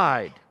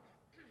aside.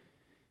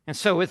 And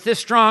so with this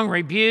strong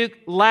rebuke,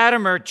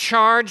 Latimer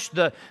charged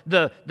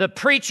the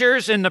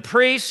preachers and the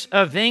priests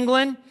of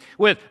England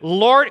with,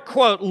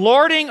 quote,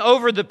 lording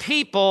over the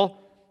people,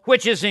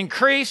 which is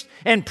increased,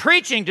 and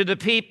preaching to the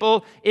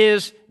people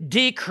is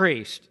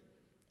decreased.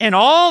 And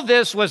all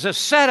this was a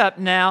setup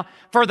now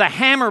for the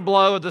hammer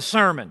blow of the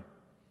sermon.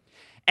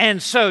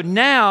 And so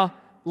now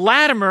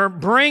Latimer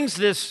brings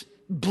this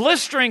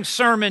blistering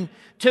sermon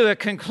to a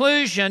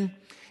conclusion,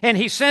 and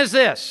he says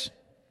this: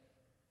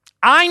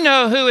 I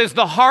know who is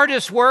the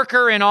hardest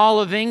worker in all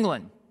of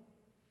England.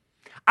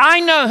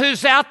 I know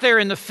who's out there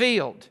in the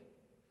field.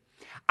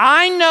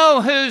 I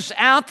know who's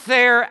out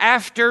there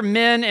after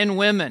men and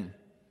women.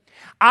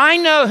 I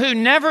know who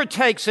never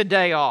takes a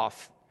day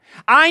off.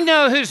 I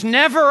know who's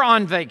never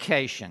on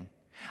vacation.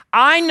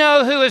 I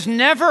know who is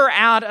never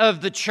out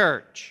of the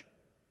church.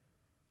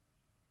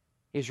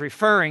 He's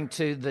referring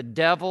to the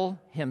devil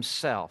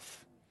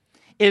himself,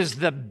 is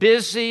the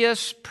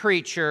busiest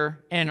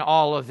preacher in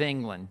all of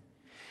England.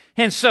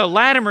 And so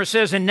Latimer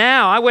says, and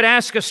now I would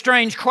ask a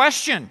strange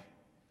question.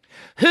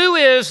 Who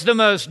is the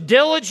most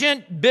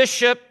diligent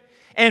bishop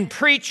and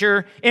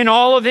preacher in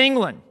all of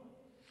England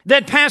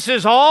that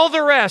passes all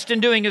the rest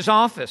in doing his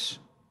office?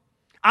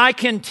 I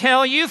can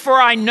tell you, for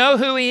I know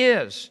who he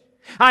is.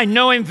 I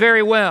know him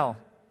very well.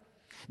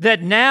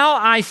 That now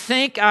I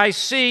think I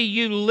see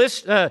you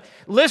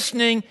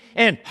listening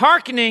and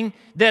hearkening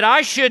that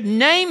I should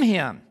name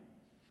him.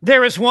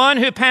 There is one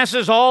who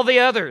passes all the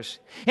others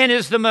and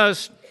is the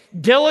most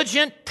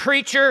diligent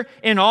preacher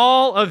in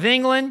all of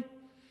England.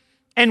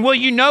 And will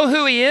you know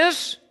who he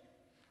is?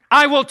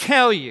 I will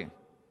tell you.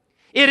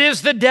 It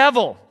is the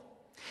devil.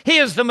 He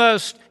is the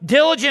most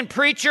diligent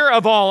preacher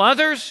of all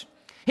others.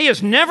 He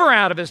is never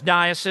out of his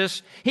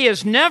diocese. He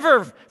is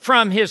never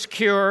from his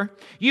cure.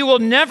 You will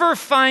never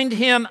find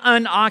him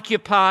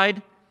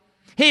unoccupied.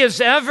 He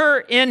is ever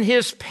in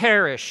his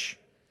parish.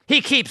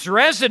 He keeps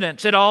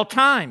residence at all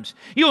times.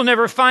 You will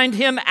never find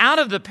him out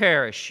of the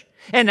parish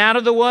and out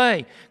of the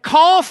way.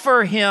 Call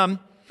for him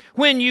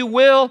when you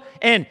will,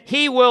 and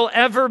he will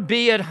ever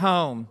be at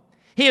home.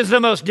 He is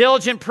the most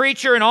diligent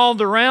preacher in all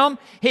the realm.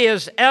 He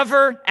is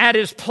ever at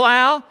his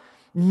plow.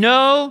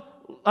 No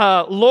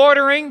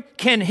loitering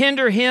can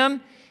hinder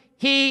him.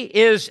 He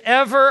is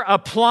ever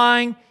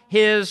applying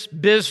his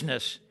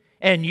business,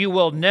 and you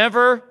will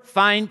never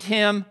find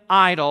him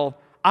idle,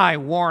 I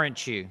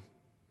warrant you.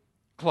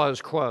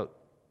 Close quote.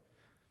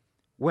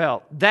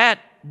 Well, that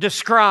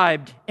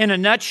described in a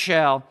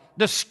nutshell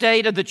the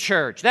state of the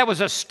church. That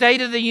was a State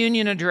of the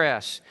Union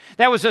address.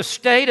 That was a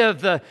state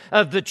of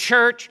the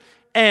church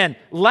And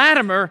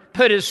Latimer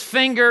put his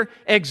finger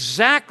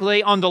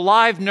exactly on the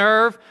live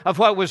nerve of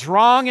what was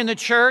wrong in the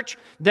church,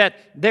 that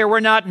there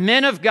were not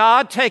men of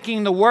God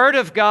taking the Word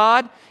of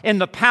God in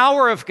the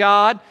power of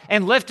God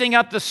and lifting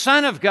up the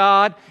Son of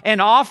God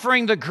and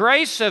offering the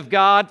grace of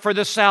God for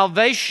the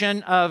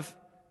salvation of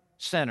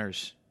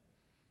sinners.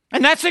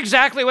 And that's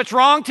exactly what's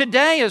wrong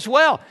today as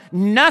well.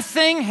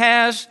 Nothing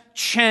has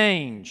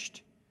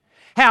changed.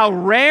 How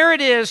rare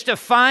it is to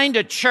find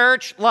a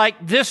church like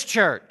this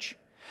church,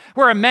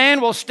 where a man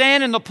will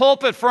stand in the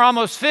pulpit for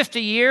almost 50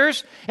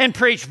 years and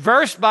preach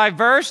verse by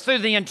verse through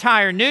the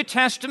entire New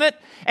Testament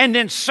and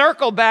then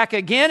circle back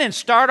again and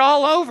start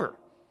all over.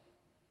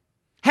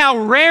 How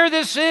rare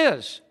this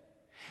is.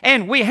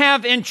 And we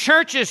have in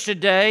churches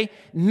today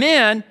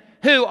men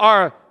who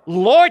are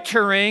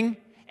loitering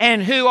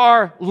and who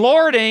are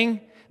lording,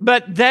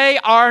 but they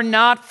are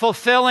not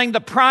fulfilling the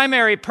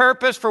primary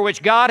purpose for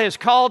which God has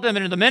called them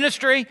into the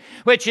ministry,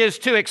 which is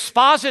to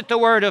exposit the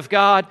Word of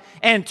God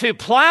and to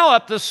plow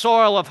up the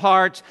soil of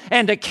hearts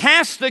and to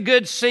cast the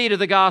good seed of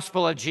the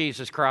gospel of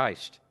Jesus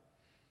Christ.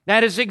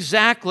 That is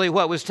exactly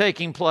what was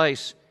taking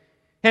place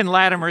in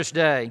Latimer's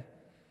day.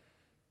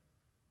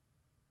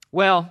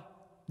 Well,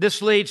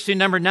 this leads to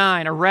number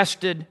 9,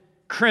 arrested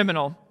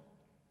criminal.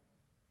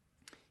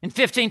 In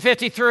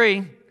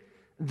 1553,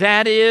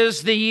 that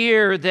is the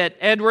year that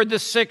Edward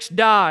VI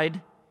died.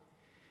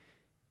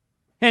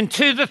 And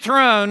to the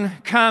throne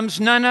comes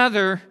none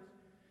other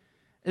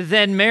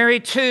than Mary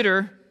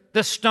Tudor,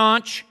 the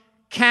staunch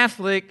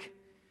Catholic.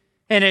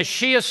 And as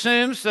she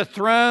assumes the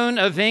throne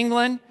of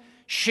England,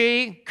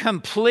 she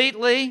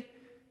completely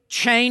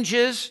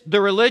changes the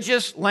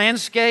religious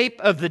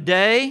landscape of the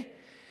day.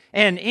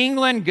 And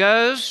England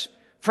goes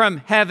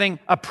from having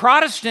a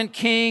Protestant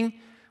king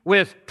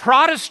with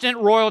Protestant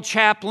royal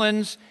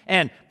chaplains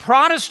and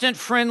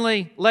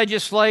Protestant-friendly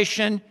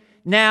legislation,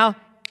 now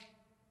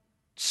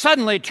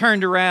suddenly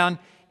turned around,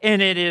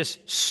 and it is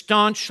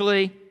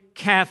staunchly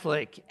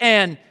Catholic.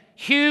 And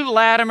Hugh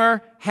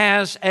Latimer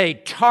has a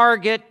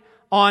target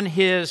on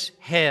his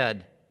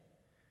head.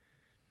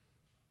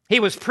 He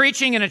was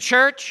preaching in a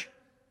church.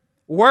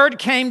 Word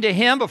came to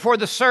him before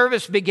the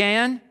service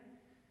began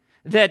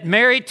that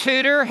Mary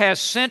Tudor has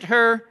sent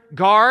her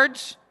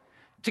guards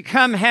to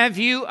come have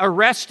you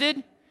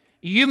arrested.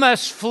 You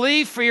must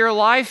flee for your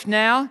life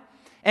now,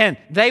 and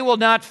they will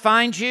not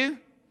find you.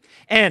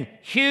 And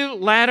Hugh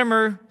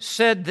Latimer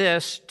said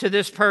this to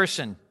this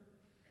person.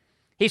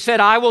 He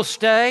said, I will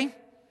stay.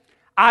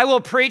 I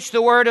will preach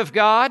the Word of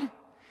God.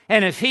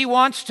 And if he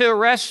wants to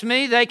arrest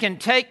me, they can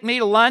take me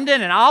to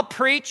London, and I'll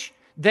preach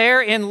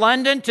there in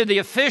London to the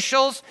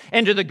officials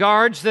and to the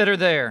guards that are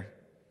there.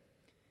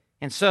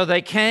 And so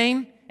they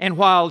came, and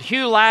while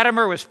Hugh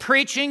Latimer was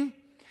preaching,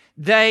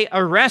 they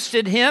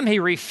arrested him. He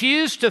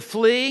refused to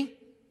flee.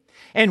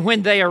 And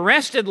when they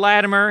arrested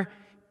Latimer,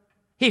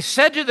 he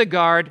said to the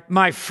guard,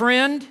 my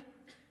friend,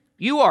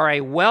 you are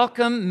a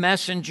welcome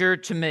messenger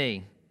to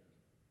me.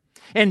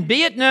 And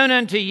be it known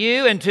unto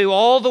you and to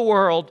all the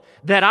world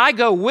that I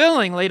go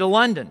willingly to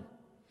London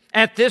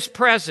at this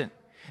present,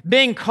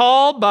 being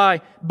called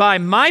by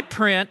my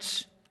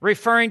prince,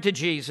 referring to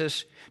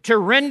Jesus, to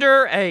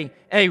render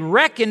a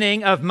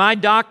reckoning of my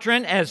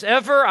doctrine as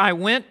ever I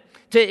went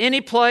to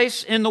any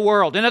place in the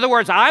world. In other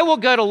words, I will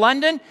go to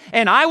London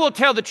and I will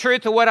tell the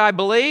truth of what I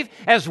believe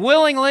as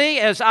willingly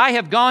as I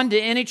have gone to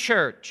any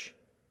church.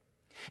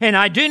 And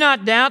I do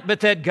not doubt but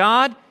that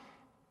God,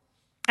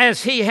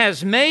 as he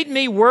has made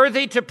me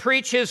worthy to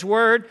preach his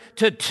word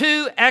to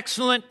 2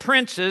 excellent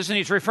princes, and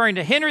he's referring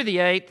to Henry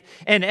VIII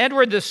and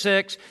Edward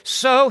VI,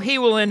 so he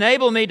will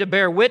enable me to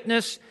bear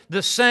witness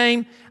the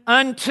same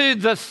unto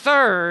the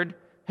 3rd,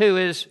 who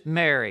is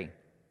Mary.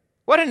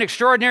 What an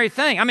extraordinary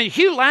thing. I mean,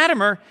 Hugh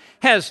Latimer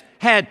has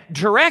had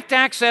direct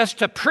access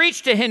to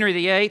preach to Henry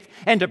VIII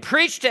and to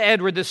preach to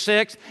Edward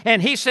VI,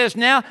 and he says,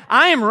 now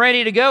I am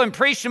ready to go and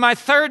preach to my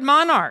 3rd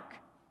monarch,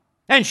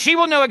 and she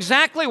will know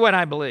exactly what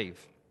I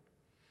believe.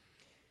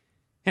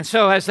 And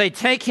so as they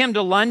take him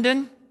to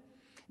London,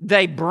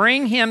 they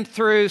bring him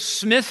through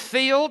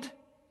Smithfield,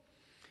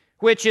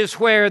 which is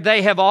where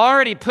they have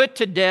already put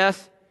to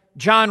death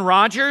John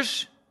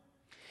Rogers.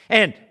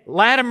 And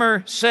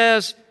Latimer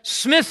says,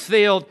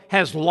 Smithfield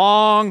has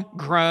long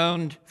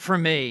groaned for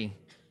me.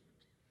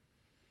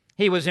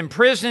 He was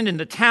imprisoned in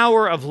the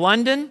Tower of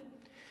London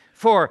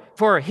for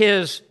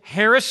his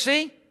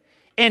heresy,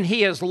 and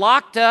he is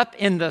locked up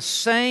in the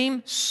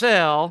same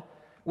cell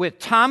with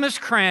Thomas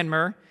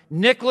Cranmer,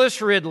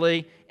 Nicholas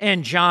Ridley,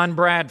 and John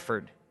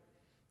Bradford.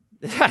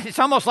 It's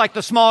almost like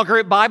the small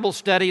group Bible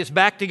study is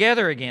back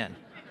together again.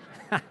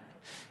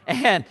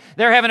 And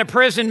they're having a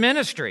prison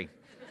ministry.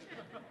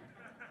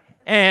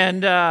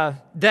 And the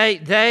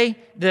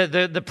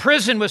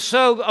prison was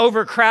so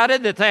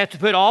overcrowded that they had to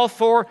put all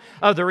 4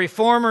 of the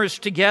reformers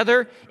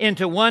together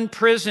into one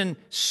prison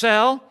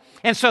cell.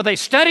 And so they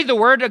studied the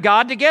Word of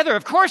God together.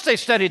 Of course they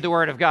studied the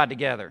Word of God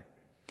together.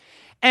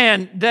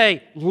 And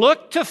they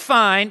looked to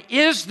find,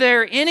 is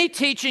there any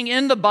teaching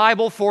in the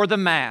Bible for the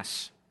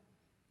Mass?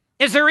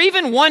 Is there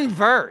even one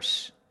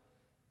verse?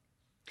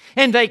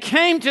 And they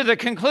came to the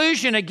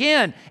conclusion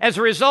again, as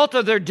a result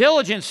of their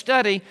diligent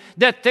study,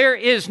 that there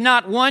is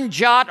not one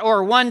jot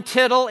or one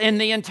tittle in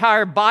the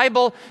entire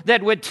Bible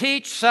that would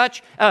teach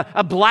such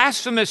a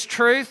blasphemous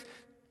truth,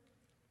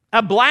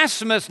 a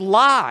blasphemous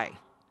lie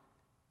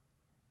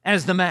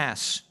as the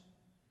Mass.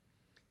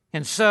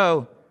 And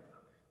so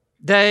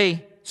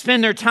they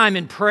spend their time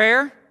in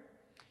prayer.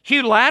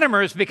 Hugh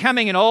Latimer is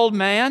becoming an old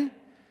man.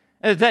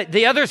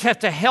 The others have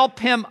to help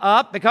him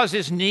up because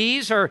his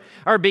knees are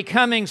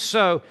becoming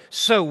so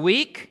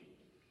weak.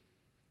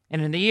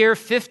 And in the year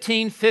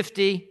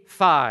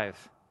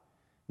 1555,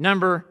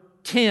 number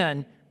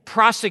 10,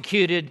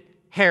 prosecuted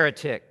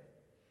heretic.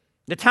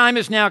 The time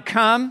has now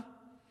come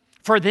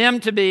for them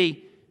to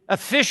be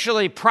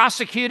officially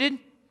prosecuted,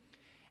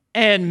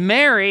 and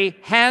Mary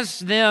has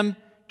them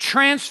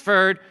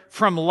transferred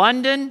from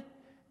London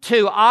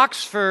to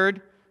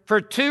Oxford for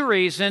two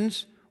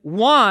reasons.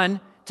 One,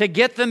 to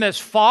get them as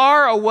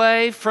far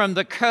away from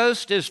the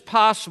coast as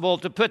possible,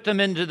 to put them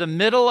into the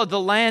middle of the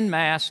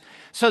landmass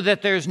so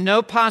that there's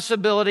no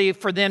possibility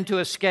for them to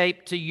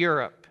escape to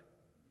Europe.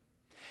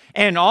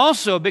 And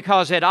also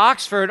because at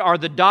Oxford are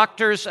the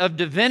doctors of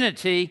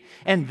divinity,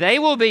 and they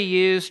will be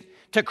used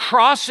to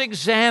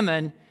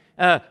cross-examine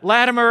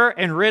Latimer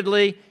and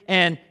Ridley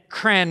and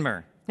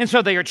Cranmer. And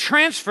so they are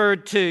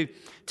transferred to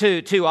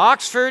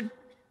Oxford.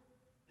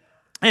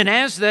 And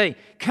as they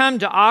come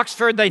to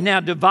Oxford, they now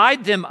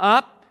divide them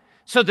up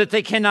so that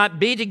they cannot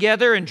be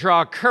together and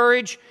draw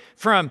courage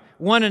from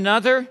one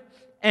another.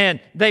 And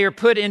they are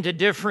put into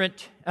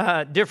different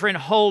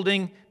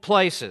holding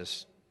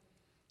places.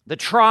 The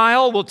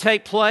trial will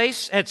take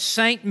place at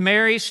St.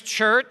 Mary's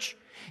Church.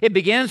 It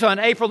begins on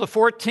April the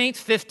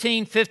 14th,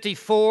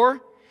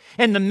 1554.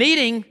 And the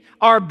meeting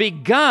are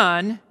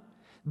begun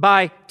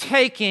by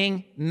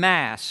taking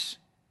Mass.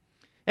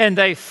 And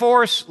they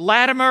force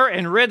Latimer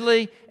and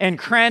Ridley and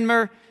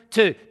Cranmer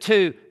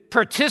to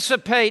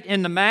participate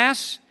in the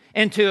Mass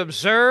and to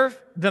observe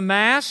the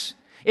Mass.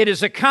 It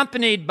is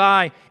accompanied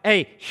by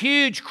a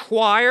huge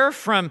choir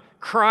from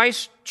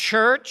Christ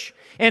Church,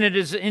 and it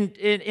is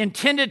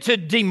intended to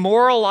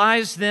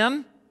demoralize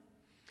them.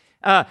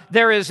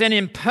 There is an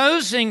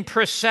imposing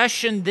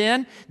procession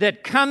then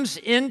that comes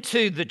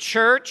into the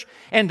church,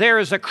 and there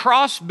is a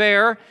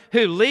cross-bearer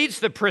who leads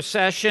the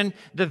procession,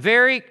 the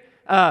very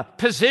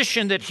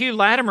position that Hugh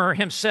Latimer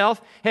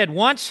himself had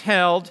once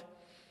held.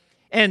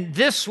 And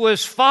this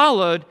was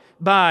followed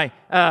by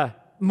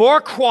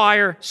more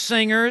choir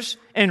singers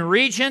and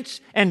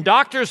regents and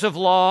doctors of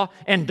law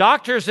and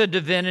doctors of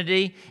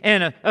divinity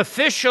and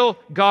official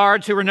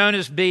guards who were known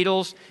as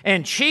beadles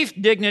and chief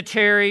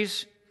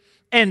dignitaries,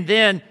 and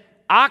then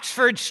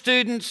Oxford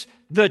students.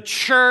 The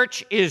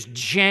church is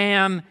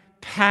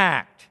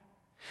jam-packed.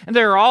 And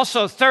there are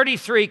also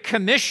 33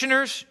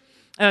 commissioners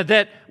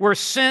that were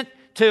sent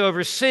to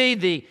oversee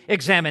the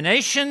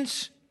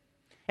examinations.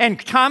 And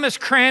Thomas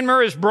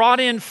Cranmer is brought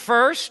in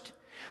first,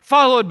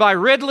 followed by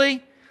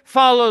Ridley,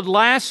 followed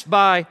last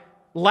by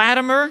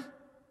Latimer.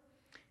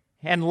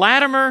 And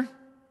Latimer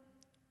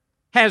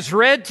has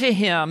read to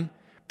him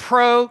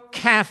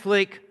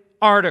pro-Catholic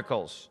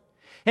articles.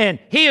 And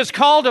he is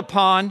called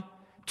upon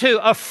to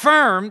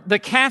affirm the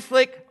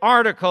Catholic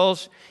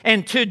articles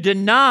and to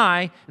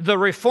deny the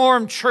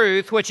Reformed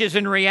truth, which is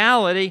in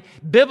reality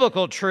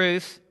biblical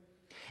truth.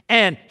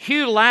 And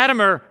Hugh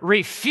Latimer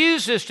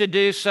refuses to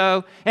do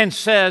so and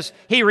says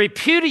he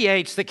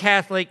repudiates the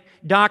Catholic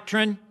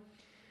doctrine.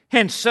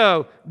 And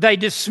so they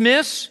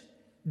dismiss.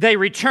 They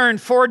return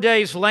 4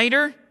 days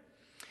later.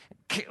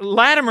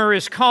 Latimer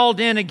is called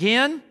in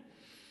again.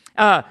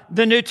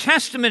 The New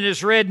Testament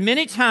is read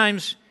many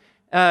times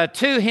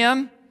to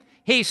him.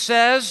 He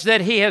says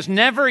that he has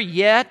never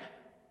yet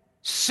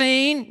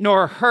seen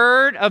nor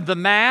heard of the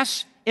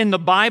Mass in the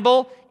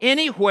Bible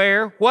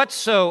anywhere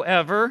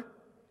whatsoever.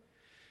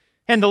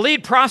 And the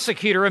lead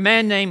prosecutor, a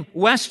man named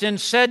Weston,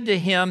 said to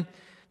him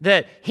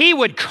that he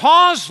would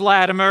cause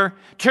Latimer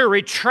to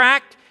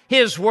retract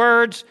his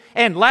words.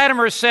 And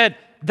Latimer said,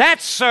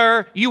 "That,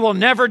 sir, you will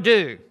never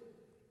do."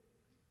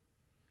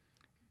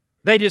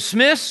 They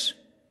dismiss.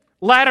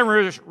 Latimer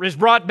is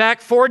brought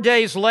back 4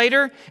 days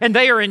later, and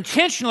they are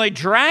intentionally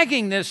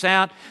dragging this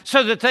out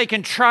so that they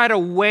can try to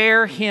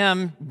wear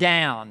him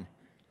down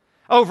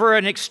over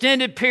an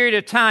extended period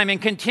of time and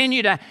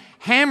continue to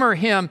hammer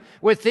him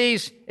with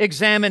these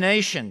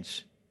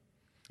examinations.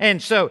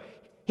 And so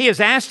he is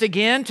asked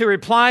again to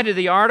reply to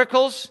the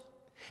articles,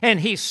 and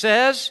he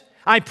says,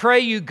 "I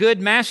pray you,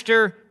 good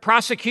master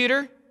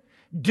prosecutor,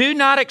 do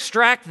not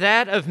extract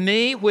that of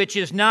me which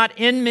is not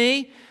in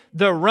me.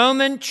 The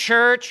Roman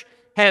Church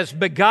has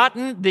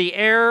begotten the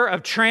error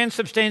of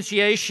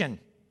transubstantiation."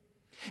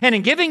 And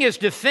in giving his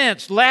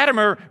defense,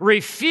 Latimer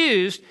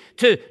refused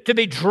to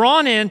be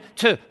drawn in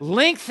to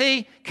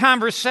lengthy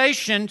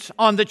conversations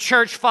on the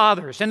church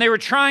fathers. And they were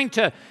trying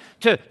to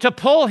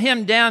pull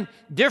him down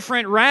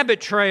different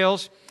rabbit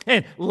trails.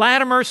 And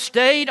Latimer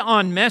stayed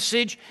on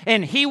message,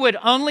 and he would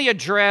only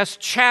address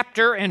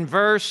chapter and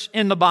verse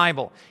in the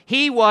Bible.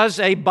 He was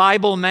a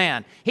Bible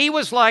man. He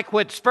was like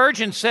what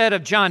Spurgeon said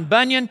of John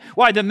Bunyan,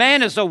 why, the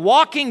man is a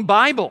walking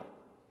Bible.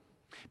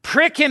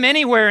 Prick him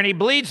anywhere and he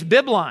bleeds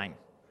bibline.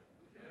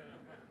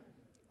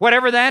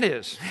 Whatever that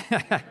is.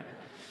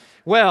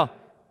 Well,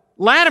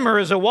 Latimer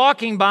is a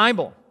walking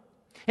Bible.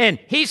 And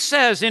he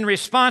says, in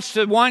response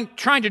to one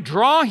trying to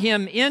draw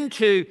him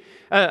into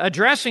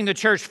addressing the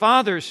church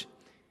fathers,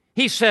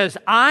 he says,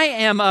 I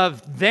am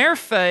of their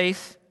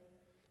faith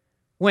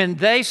when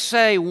they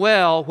say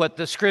well what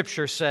the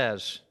Scripture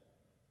says.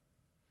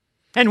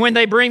 And when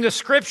they bring the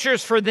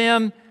Scriptures for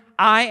them,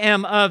 I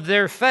am of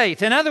their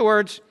faith. In other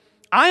words,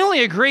 I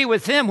only agree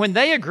with them when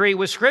they agree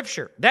with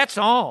Scripture. That's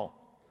all.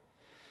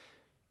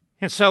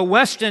 And so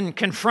Weston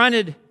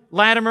confronted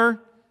Latimer.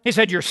 He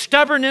said, your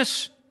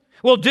stubbornness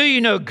will do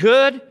you no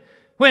good.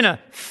 When a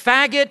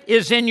faggot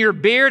is in your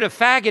beard, a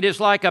faggot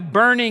is like a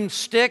burning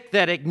stick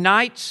that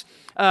ignites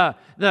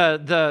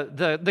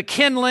the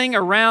kindling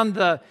around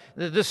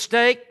the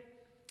stake.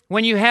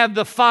 When you have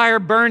the fire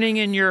burning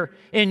in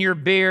your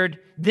beard,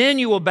 then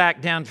you will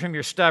back down from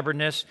your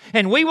stubbornness.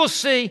 And we will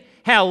see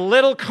how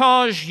little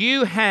cause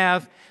you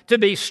have to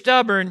be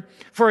stubborn,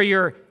 for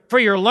your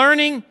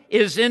learning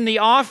is in the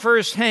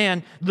offerer's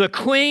hand. The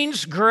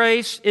queen's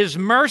grace is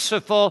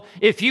merciful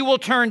if you will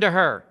turn to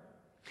her.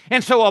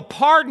 And so a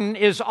pardon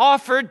is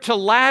offered to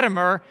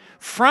Latimer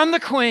from the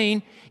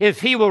queen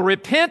if he will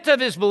repent of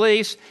his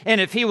beliefs, and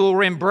if he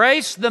will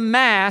embrace the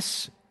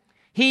Mass,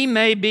 he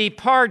may be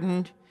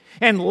pardoned.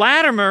 And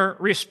Latimer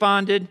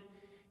responded,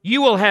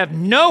 you will have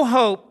no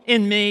hope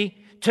in me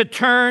to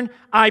turn.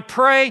 I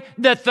pray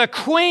that the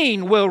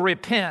queen will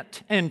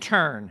repent and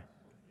turn.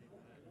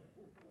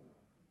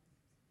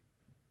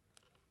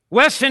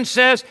 Weston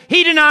says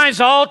he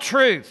denies all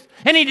truth,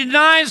 and he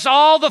denies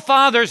all the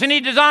fathers, and he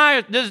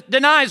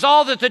denies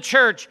all that the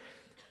church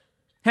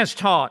has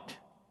taught.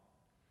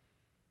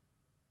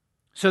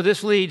 So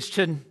this leads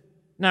to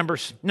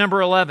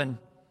number 11,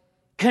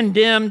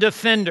 condemned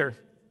offender.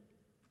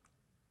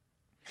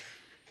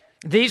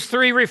 These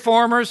three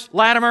reformers,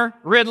 Latimer,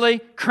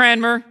 Ridley,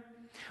 Cranmer,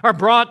 are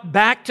brought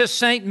back to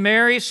St.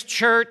 Mary's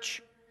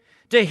Church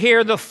to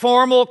hear the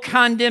formal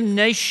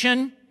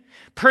condemnation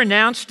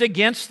pronounced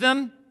against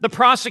them. The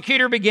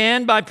prosecutor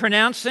began by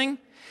pronouncing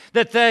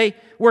that they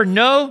were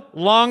no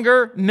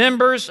longer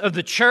members of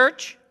the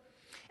church,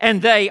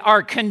 and they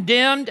are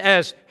condemned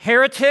as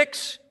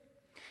heretics.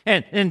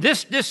 And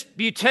this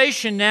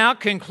disputation now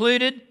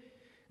concluded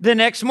the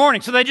next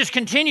morning. So they just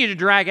continue to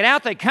drag it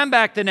out. They come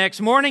back the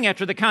next morning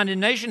after the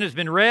condemnation has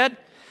been read.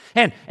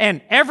 And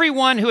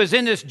everyone who is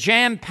in this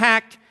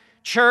jam-packed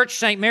church,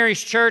 St.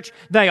 Mary's Church,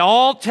 they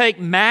all take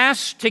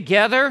Mass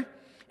together.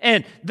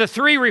 And the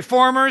three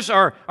reformers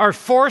are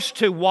forced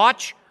to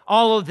watch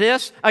all of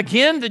this.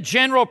 Again, the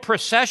general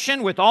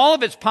procession with all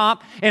of its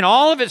pomp and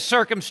all of its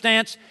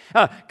circumstance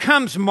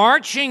comes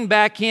marching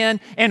back in,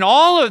 and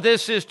all of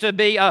this is to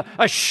be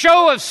a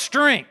show of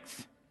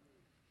strength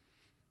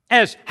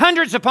as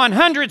hundreds upon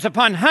hundreds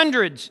upon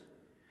hundreds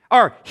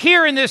are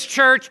here in this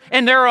church,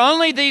 and there are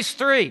only these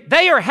three.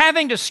 They are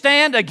having to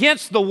stand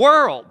against the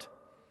world,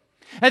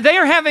 and they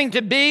are having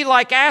to be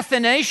like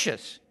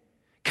Athanasius,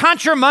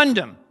 contra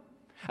mundum,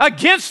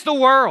 against the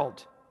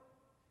world.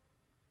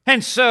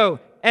 And so,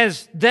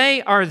 as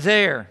they are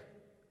there,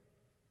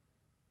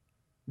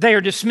 they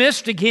are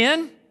dismissed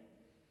again.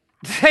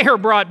 They are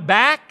brought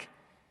back.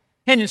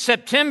 And in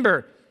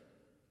September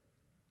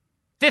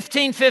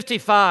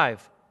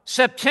 1555,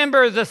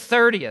 September the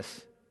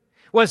 30th,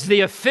 was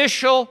the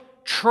official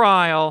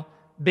trial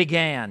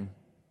began.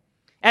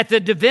 At the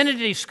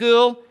Divinity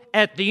School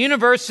at the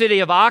University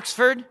of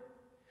Oxford,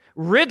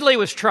 Ridley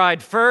was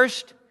tried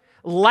first.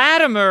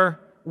 Latimer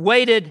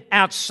waited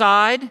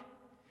outside.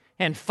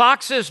 And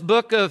Fox's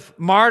book of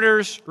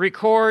Martyrs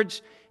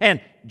records,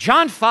 and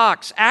John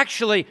Fox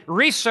actually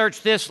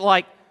researched this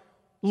like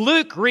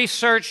Luke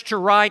researched to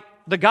write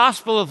the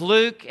Gospel of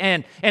Luke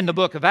and the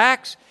book of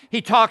Acts.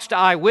 He talks to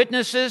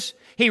eyewitnesses.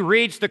 He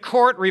reads the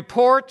court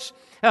reports.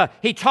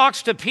 He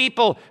talks to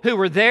people who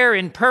were there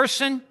in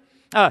person.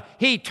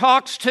 He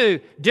talks to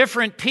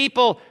different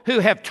people who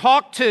have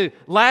talked to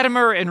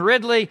Latimer and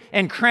Ridley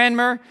and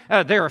Cranmer.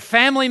 There are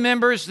family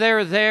members that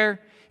are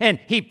there. And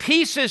he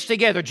pieces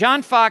together,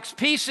 John Fox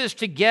pieces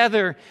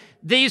together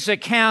these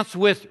accounts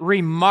with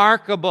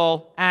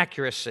remarkable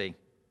accuracy.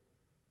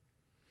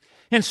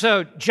 And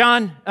so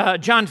John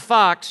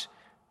Fox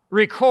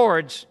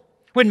records,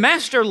 when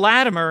Master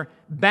Latimer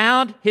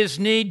bowed his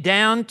knee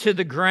down to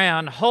the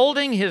ground,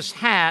 holding his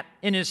hat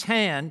in his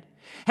hand,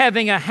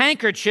 having a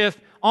handkerchief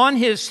on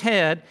his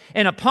head,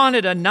 and upon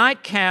it a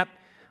nightcap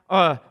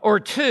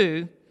or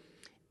two,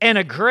 and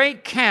a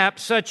great cap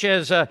such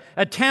as a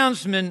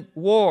townsman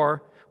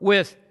wore,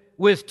 with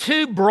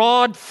two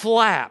broad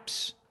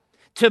flaps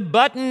to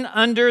button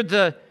under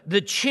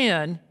the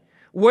chin,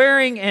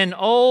 wearing an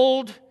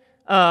old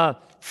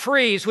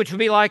frieze, which would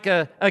be like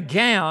a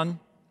gown,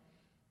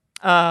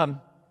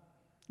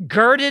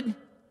 girded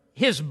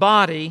his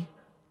body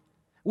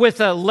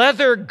with a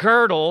leather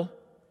girdle.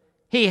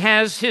 He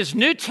has his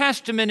New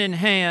Testament in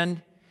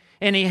hand,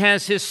 and he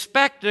has his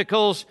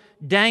spectacles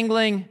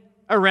dangling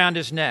around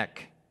his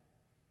neck.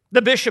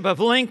 The Bishop of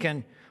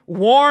Lincoln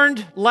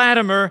warned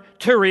Latimer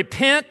to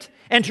repent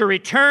and to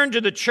return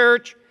to the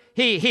church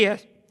he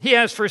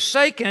has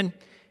forsaken.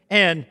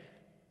 And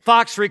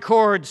Fox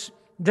records,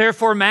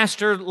 therefore,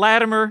 Master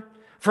Latimer,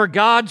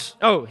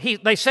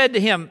 they said to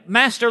him,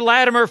 Master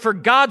Latimer, for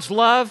God's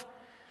love,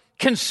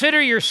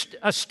 consider your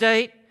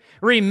estate.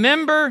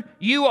 Remember,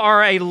 you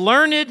are a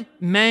learned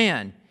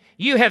man.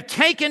 You have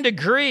taken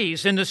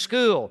degrees in the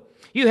school.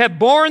 You have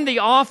borne the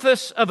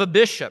office of a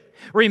bishop.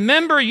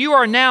 Remember, you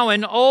are now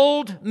an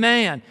old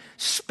man.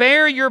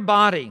 Spare your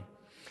body.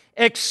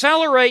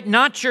 Accelerate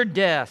not your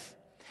death.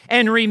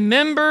 And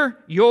remember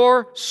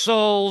your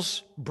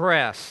soul's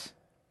breath.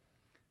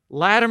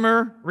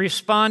 Latimer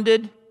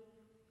responded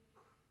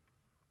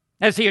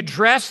as he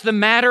addressed the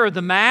matter of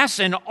the Mass,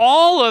 and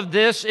all of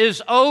this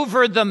is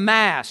over the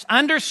Mass.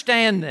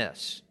 Understand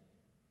this.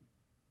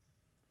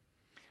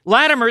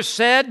 Latimer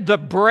said, the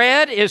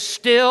bread is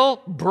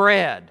still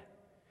bread.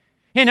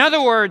 In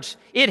other words,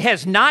 it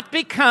has not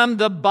become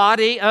the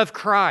body of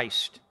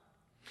Christ.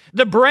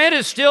 The bread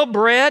is still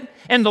bread,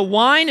 and the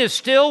wine is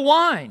still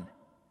wine.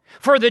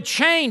 For the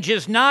change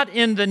is not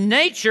in the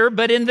nature,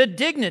 but in the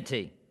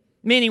dignity,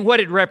 meaning what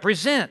it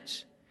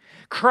represents.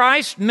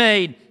 Christ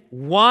made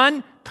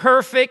one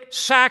perfect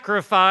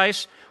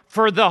sacrifice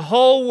for the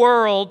whole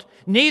world.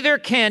 Neither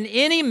can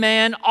any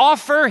man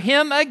offer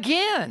him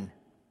again.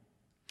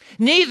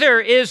 Neither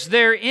is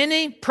there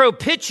any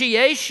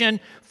propitiation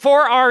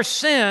for our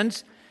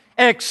sins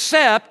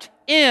except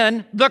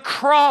in the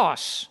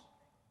cross.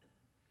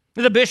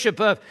 The Bishop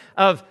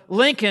of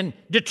Lincoln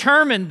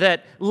determined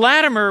that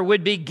Latimer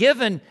would be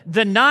given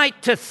the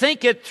night to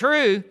think it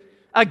through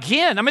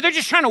again. I mean, they're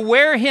just trying to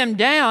wear him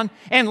down.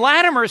 And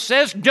Latimer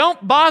says,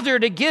 don't bother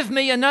to give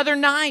me another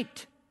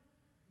night.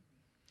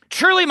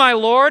 Truly, my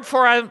Lord,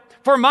 for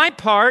my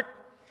part,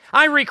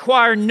 I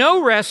require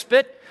no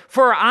respite,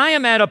 for I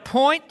am at a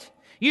point.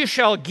 You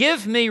shall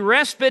give me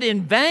respite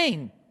in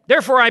vain.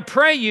 Therefore, I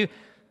pray you,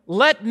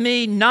 let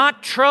me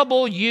not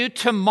trouble you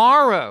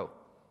tomorrow.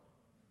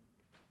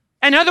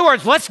 In other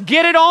words, let's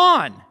get it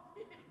on.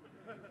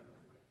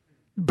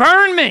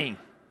 Burn me.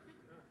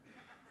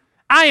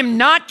 I am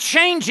not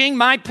changing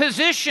my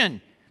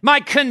position. My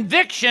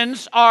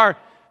convictions are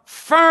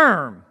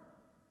firm.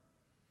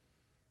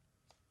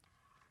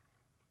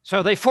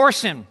 So they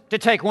force him to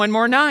take one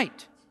more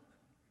night.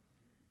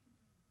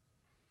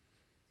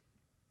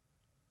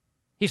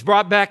 He's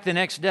brought back the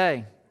next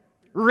day.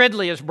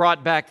 Ridley is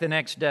brought back the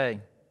next day.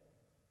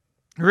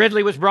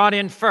 Ridley was brought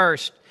in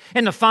first,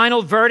 and the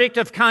final verdict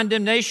of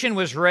condemnation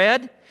was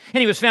read,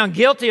 and he was found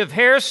guilty of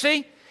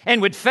heresy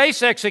and would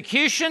face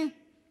execution.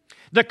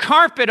 The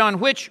carpet on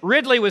which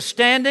Ridley was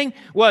standing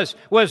was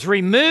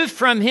removed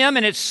from him,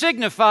 and it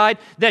signified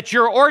that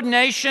your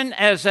ordination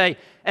as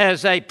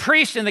a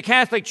priest in the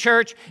Catholic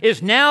Church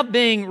is now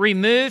being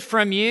removed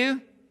from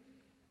you.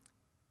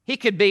 He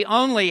could be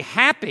only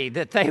happy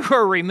that they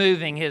were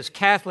removing his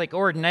Catholic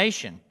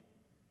ordination.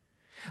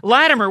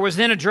 Latimer was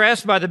then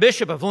addressed by the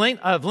Bishop of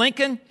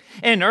Lincoln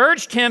and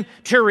urged him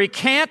to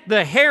recant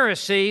the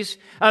heresies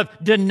of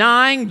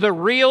denying the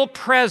real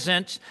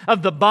presence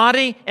of the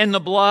body and the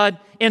blood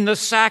in the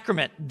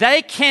sacrament.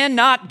 They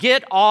cannot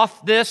get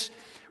off this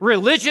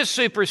religious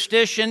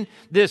superstition,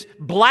 this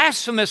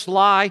blasphemous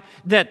lie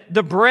that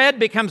the bread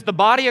becomes the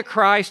body of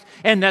Christ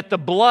and that the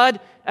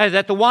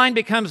wine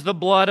becomes the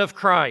blood of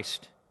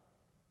Christ.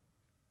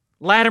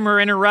 Latimer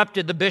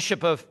interrupted the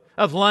Bishop of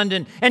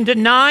London and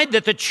denied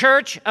that the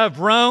Church of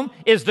Rome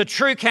is the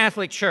true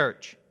Catholic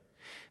Church.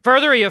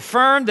 Further, he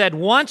affirmed that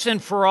once and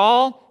for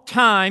all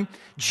time,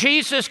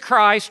 Jesus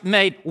Christ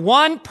made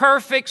one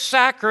perfect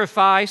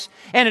sacrifice,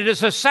 and it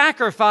is a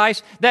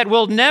sacrifice that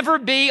will never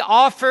be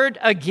offered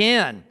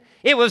again.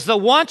 It was the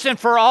once and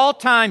for all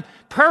time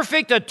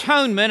perfect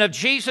atonement of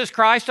Jesus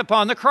Christ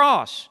upon the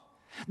cross.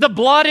 The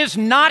blood is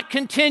not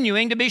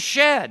continuing to be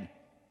shed.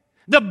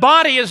 The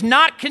body is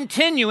not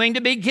continuing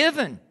to be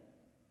given.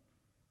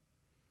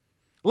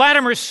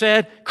 Latimer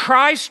said,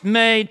 Christ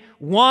made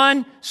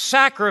one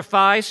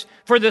sacrifice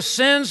for the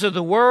sins of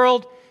the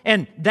world,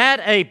 and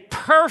that a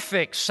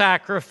perfect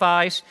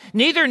sacrifice.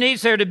 Neither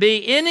needs there to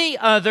be any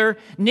other,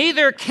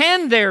 neither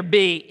can there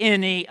be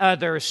any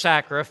other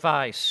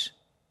sacrifice.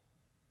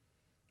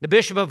 The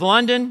Bishop of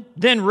London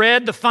then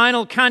read the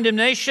final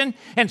condemnation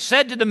and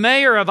said to the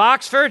mayor of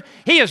Oxford,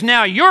 he is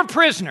now your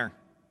prisoner.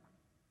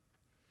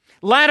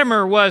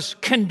 Latimer was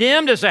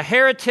condemned as a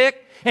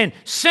heretic and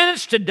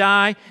sentenced to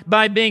die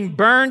by being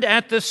burned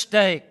at the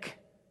stake.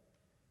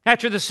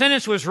 After the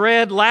sentence was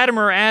read,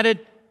 Latimer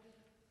added,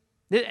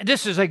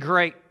 this is a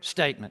great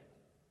statement.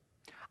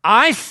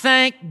 I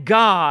thank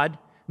God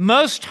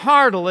most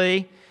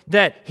heartily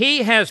that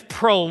He has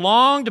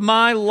prolonged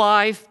my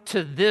life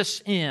to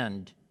this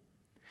end.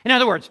 In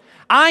other words,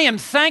 I am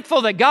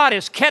thankful that God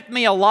has kept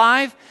me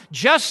alive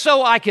just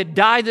so I could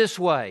die this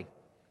way.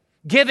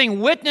 giving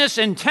witness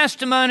and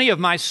testimony of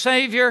my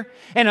Savior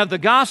and of the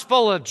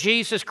gospel of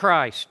Jesus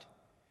Christ.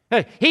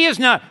 He is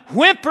not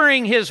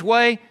whimpering his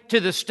way to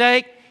the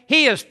stake.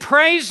 He is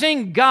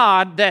praising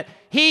God that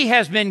he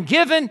has been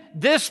given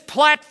this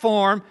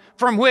platform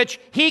from which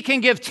he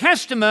can give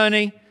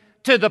testimony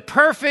to the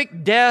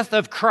perfect death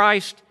of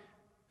Christ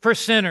for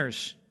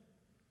sinners.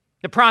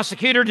 The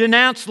prosecutor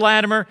denounced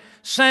Latimer,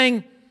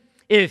 saying,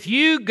 "If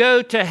you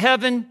go to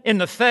heaven in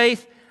the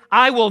faith,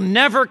 I will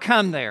never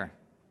come there."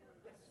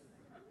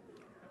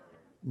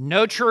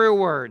 No truer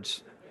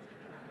words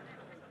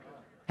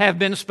have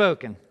been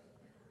spoken.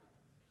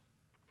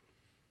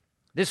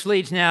 This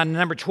leads now to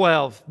number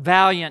 12,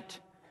 valiant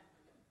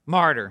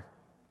martyr.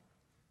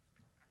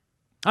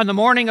 On the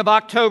morning of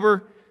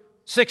October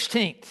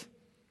 16th,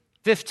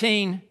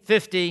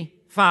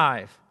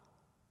 1555,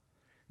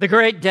 the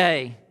great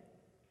day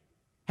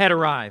had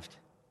arrived.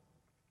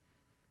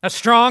 A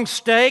strong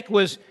stake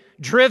was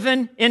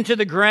driven into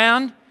the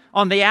ground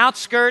on the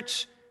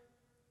outskirts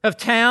of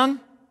town,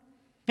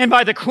 and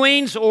by the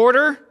Queen's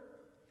order,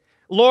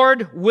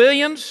 Lord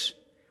Williams,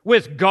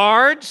 with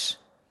guards,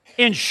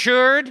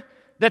 ensured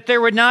that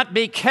there would not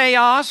be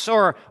chaos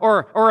or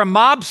a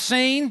mob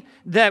scene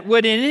that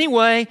would in any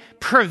way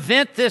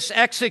prevent this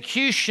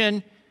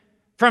execution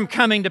from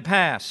coming to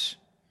pass.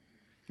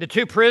 The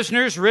two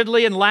prisoners,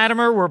 Ridley and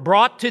Latimer, were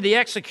brought to the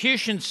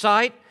execution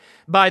site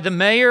by the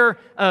mayor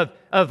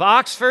of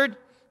Oxford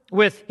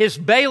with his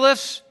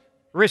bailiffs,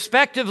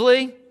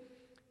 respectively.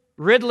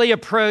 Ridley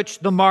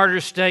approached the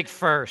martyr stake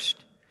first,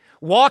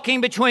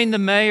 walking between the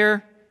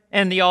mayor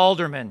and the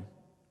alderman.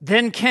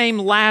 Then came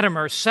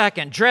Latimer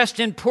second, dressed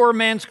in poor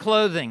man's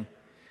clothing,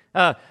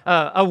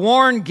 a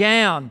worn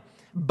gown,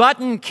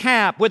 button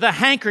cap with a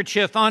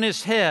handkerchief on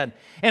his head,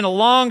 and a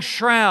long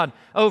shroud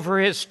over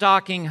his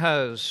stocking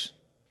hose.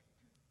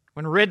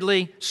 When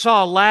Ridley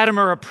saw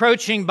Latimer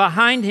approaching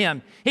behind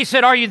him, he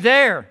said, "Are you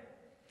there?"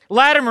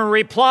 Latimer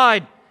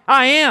replied,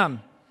 "I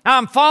am.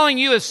 I'm following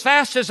you as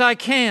fast as I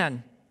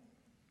can."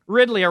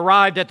 Ridley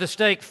arrived at the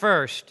stake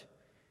first.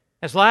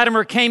 As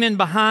Latimer came in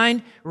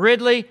behind,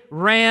 Ridley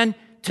ran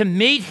to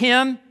meet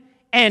him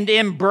and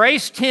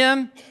embraced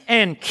him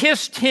and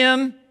kissed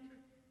him.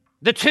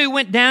 The two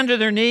went down to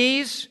their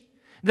knees.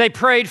 They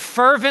prayed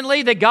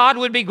fervently that God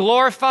would be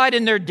glorified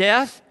in their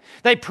death.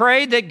 They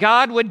prayed that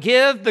God would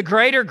give the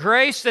greater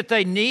grace that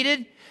they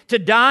needed to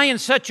die in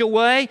such a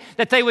way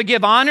that they would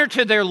give honor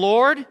to their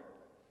Lord.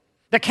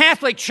 The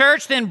Catholic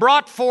Church then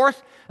brought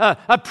forth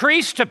a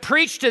priest to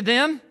preach to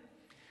them.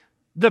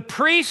 The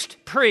priest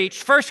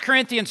preached, 1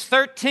 Corinthians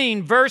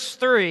 13, verse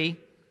 3,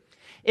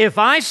 "If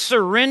I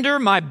surrender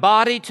my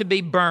body to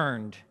be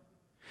burned,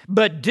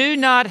 but do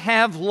not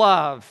have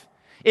love,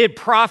 it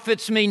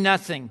profits me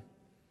nothing."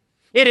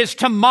 It is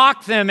to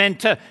mock them and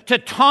to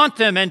taunt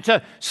them and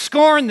to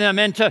scorn them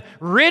and to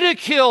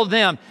ridicule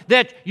them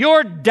that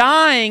your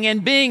dying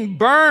and being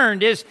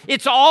burned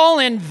it's all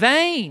in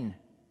vain.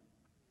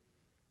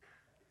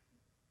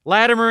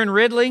 Latimer and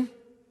Ridley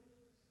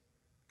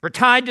were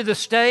tied to the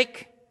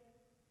stake.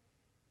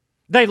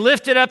 They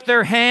lifted up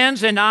their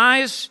hands and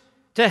eyes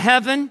to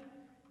heaven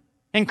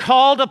and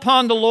called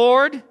upon the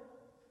Lord.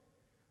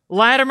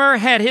 Latimer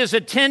had his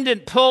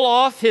attendant pull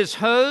off his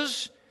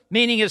hose,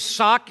 meaning his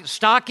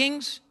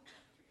stockings,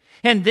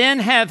 and then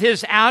have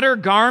his outer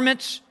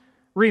garments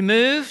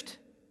removed.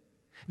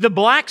 The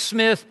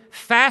blacksmith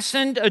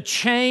fastened a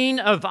chain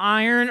of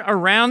iron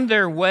around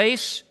their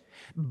waists,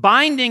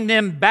 binding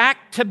them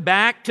back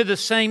to the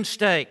same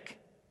stake.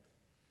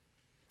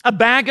 A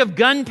bag of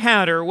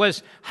gunpowder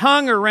was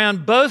hung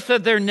around both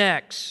of their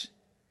necks.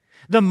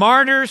 The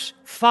martyrs'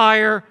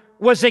 fire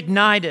was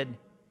ignited,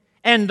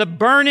 and the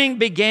burning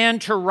began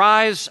to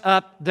rise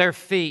up their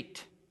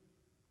feet.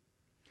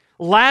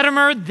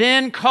 Latimer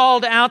then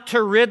called out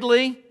to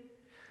Ridley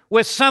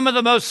with some of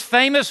the most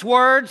famous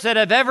words that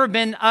have ever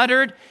been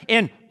uttered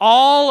in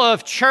all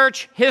of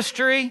church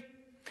history.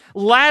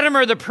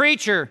 Latimer, the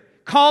preacher,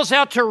 calls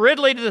out to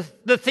Ridley,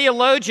 the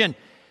theologian,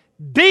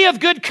 "Be of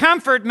good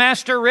comfort,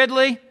 Master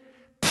Ridley.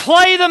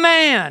 Play the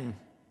man.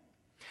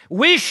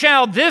 We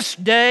shall this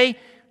day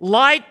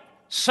light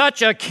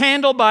such a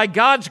candle by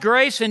God's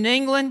grace in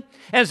England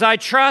as I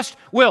trust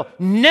will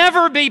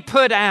never be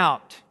put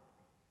out.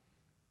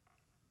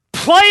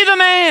 Play the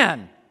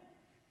man.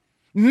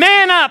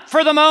 Man up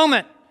for the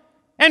moment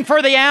and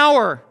for the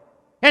hour,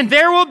 and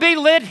there will be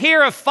lit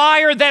here a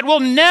fire that will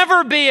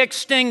never be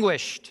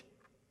extinguished."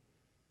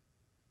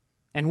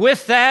 And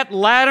with that,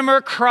 Latimer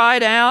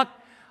cried out,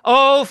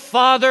 "O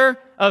Father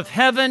of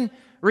heaven,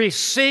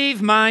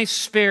 receive my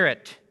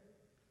spirit."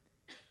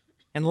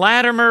 And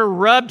Latimer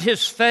rubbed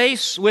his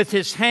face with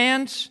his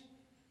hands,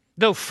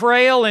 though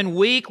frail and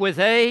weak with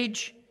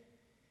age.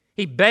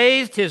 He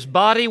bathed his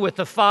body with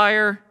the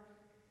fire,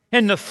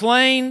 and the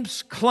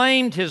flames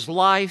claimed his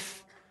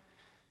life,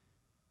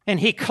 and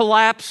he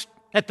collapsed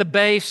at the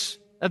base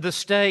of the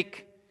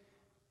stake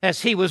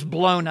as he was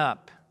blown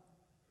up.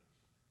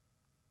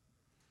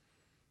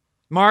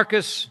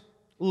 Marcus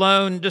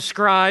Lone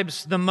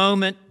describes the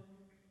moment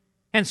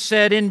and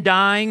said, "In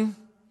dying,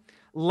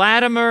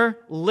 Latimer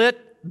lit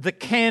the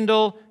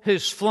candle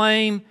whose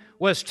flame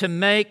was to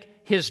make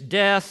his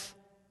death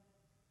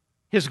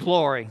his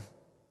glory.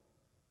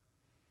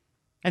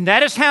 And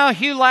that is how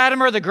Hugh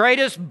Latimer, the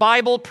greatest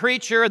Bible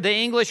preacher of the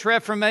English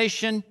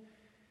Reformation,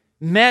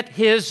 met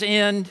his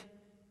end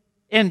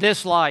in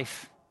this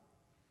life.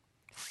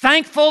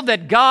 Thankful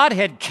that God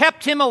had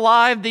kept him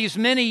alive these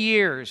many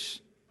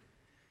years,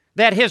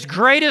 that his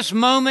greatest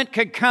moment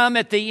could come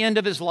at the end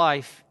of his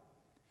life,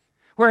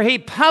 where he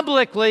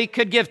publicly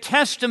could give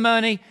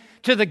testimony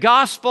to the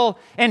gospel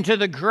and to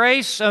the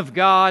grace of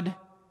God,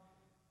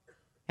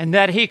 and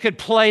that he could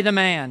play the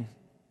man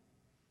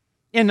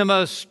in the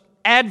most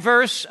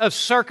adverse of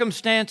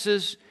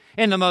circumstances,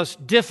 in the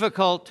most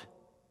difficult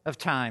of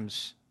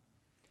times.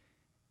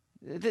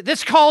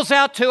 This calls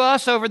out to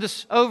us over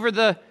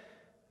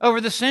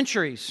the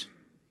centuries.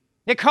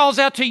 It calls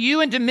out to you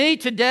and to me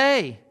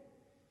today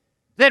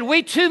that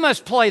we too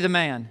must play the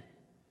man.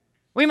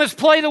 We must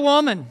play the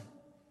woman.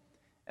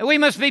 We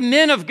must be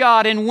men of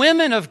God and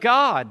women of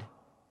God.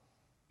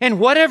 And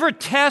whatever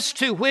test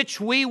to which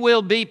we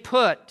will be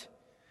put,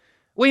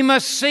 we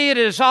must see it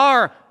as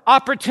our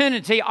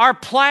opportunity, our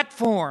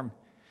platform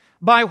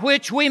by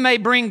which we may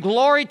bring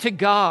glory to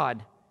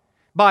God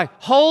by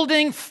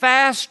holding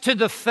fast to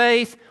the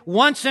faith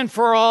once and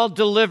for all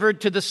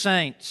delivered to the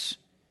saints.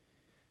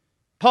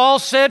 Paul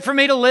said, "For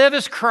me to live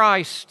is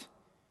Christ,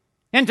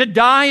 and to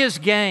die is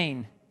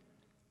gain."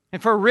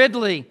 And for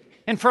Ridley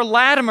and for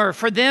Latimer,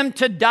 for them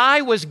to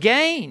die was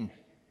gain,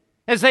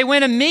 as they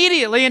went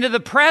immediately into the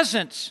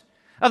presence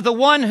of the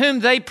one whom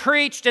they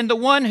preached and the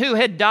one who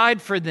had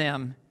died for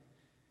them.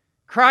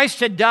 Christ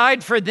had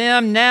died for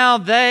them. Now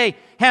they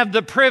have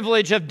the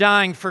privilege of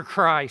dying for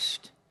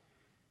Christ.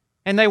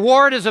 And they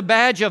wore it as a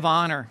badge of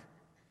honor.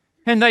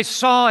 And they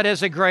saw it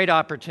as a great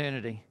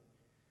opportunity.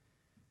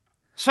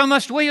 So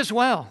must we as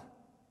well.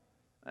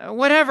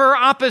 Whatever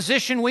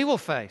opposition we will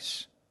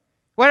face,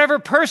 whatever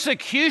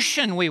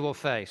persecution we will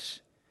face,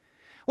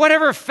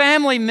 whatever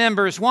family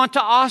members want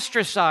to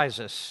ostracize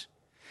us,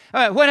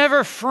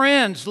 whatever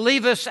friends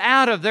leave us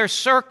out of their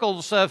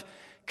circles of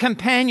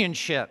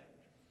companionship,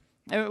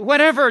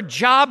 whatever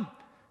job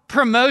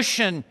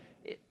promotion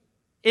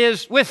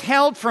is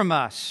withheld from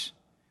us,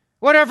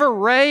 whatever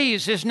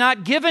raise is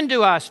not given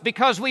to us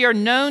because we are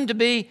known to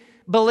be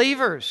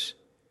believers,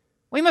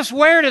 we must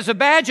wear it as a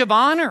badge of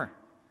honor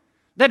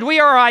that we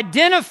are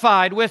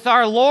identified with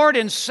our Lord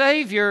and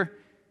Savior,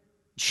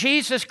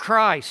 Jesus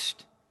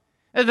Christ.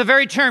 The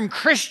very term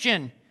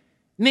Christian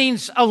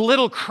means a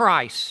little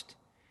Christ.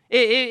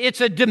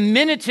 It's a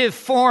diminutive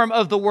form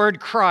of the word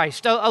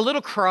Christ, a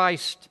little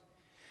Christ.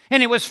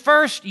 And it was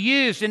first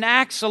used in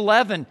Acts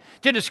 11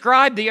 to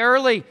describe the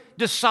early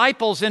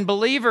disciples and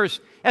believers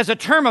as a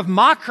term of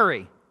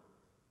mockery,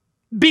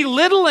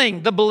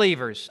 belittling the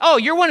believers. Oh,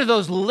 you're one of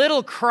those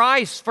little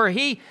Christs, for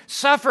he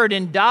suffered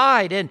and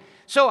died, and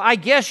so I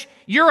guess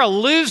you're a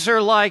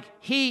loser like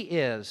he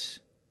is.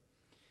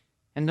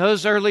 And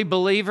those early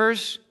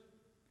believers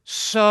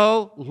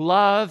so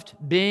loved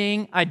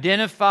being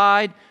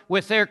identified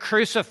with their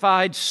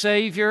crucified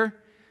Savior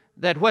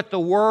that what the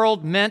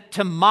world meant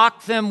to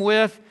mock them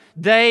with,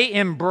 they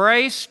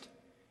embraced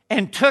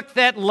and took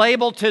that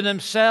label to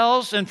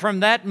themselves. And from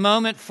that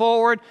moment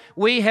forward,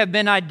 we have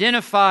been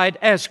identified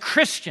as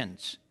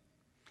Christians,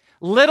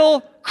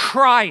 little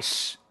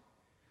Christ,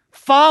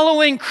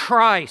 following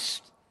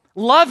Christ,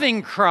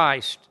 loving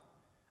Christ,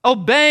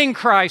 obeying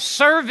Christ,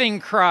 serving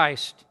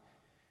Christ,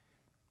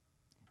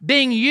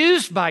 being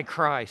used by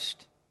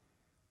Christ.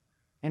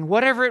 And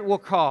whatever it will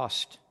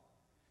cost,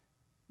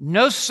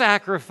 no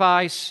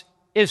sacrifice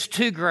is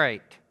too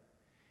great,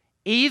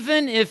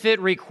 even if it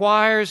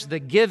requires the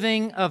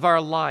giving of our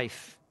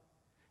life.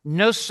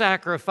 No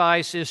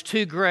sacrifice is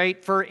too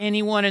great for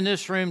anyone in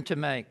this room to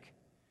make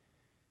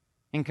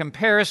in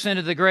comparison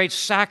to the great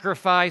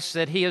sacrifice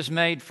that he has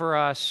made for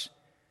us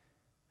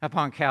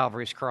upon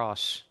Calvary's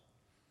cross.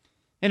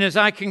 And as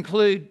I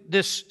conclude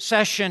this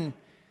session,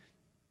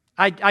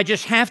 I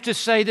just have to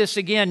say this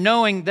again,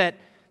 knowing that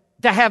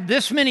to have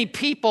this many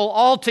people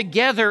all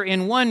together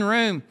in one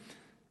room,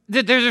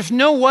 that there's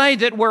no way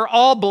that we're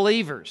all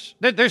believers.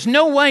 That there's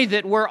no way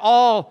that we're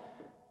all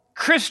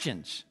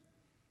Christians.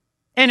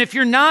 And if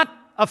you're not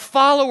a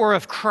follower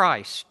of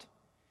Christ,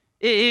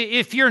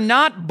 if you're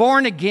not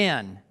born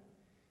again,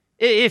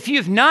 if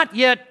you've not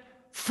yet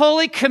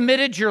fully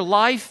committed your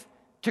life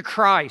to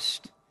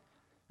Christ,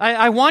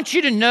 I want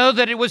you to know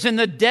that it was in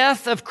the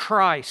death of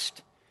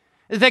Christ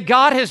that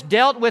God has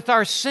dealt with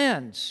our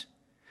sins,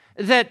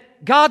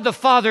 that God the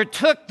Father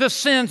took the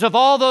sins of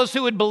all those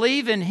who would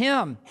believe in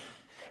Him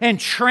and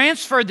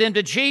transferred them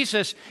to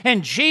Jesus,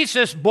 and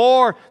Jesus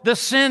bore the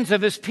sins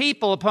of His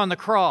people upon the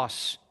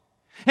cross.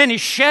 And He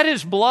shed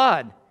His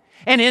blood.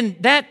 And in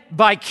that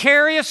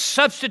vicarious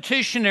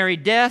substitutionary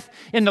death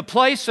in the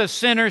place of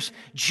sinners,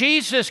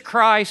 Jesus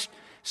Christ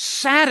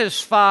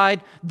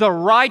satisfied the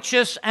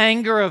righteous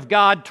anger of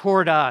God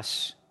toward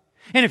us.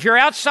 And if you're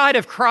outside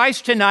of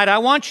Christ tonight, I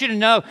want you to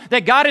know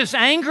that God is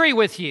angry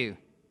with you,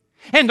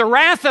 and the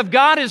wrath of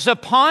God is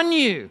upon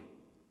you.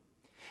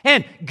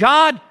 And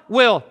God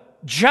will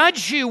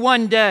judge you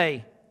one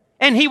day,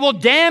 and He will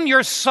damn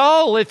your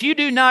soul if you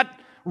do not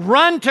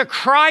run to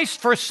Christ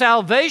for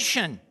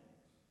salvation.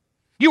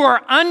 You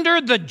are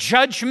under the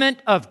judgment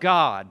of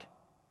God.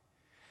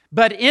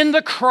 But in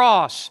the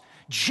cross,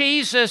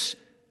 Jesus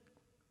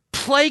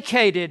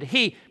placated,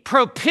 He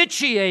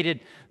propitiated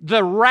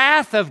the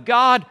wrath of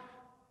God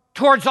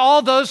towards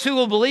all those who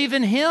will believe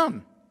in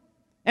Him.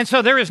 And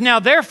so there is now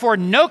therefore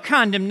no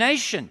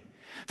condemnation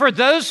for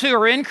those who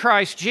are in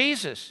Christ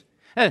Jesus.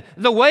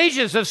 The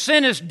wages of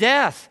sin is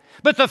death,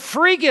 but the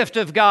free gift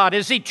of God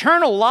is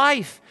eternal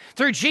life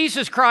through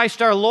Jesus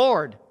Christ our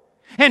Lord.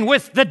 And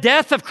with the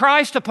death of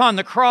Christ upon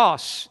the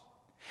cross,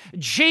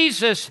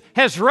 Jesus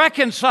has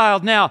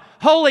reconciled now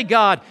holy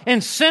God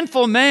and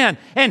sinful man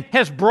and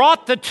has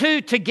brought the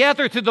two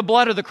together through the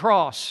blood of the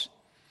cross.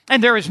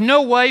 And there is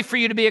no way for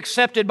you to be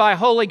accepted by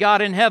holy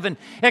God in heaven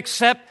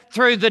except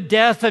through the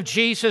death of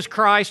Jesus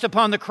Christ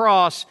upon the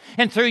cross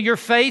and through your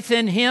faith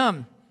in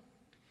Him.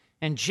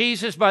 And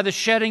Jesus, by the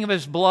shedding of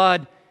His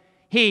blood,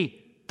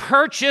 He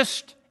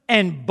purchased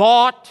and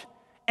bought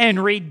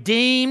and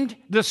redeemed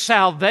the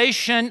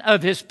salvation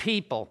of His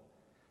people.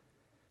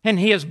 And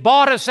He has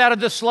bought us out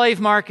of the slave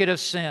market of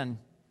sin.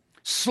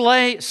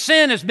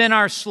 Sin has been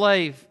our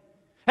slave,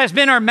 has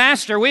been our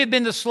master. We have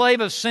been the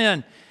slave of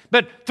sin.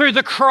 But through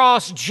the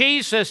cross,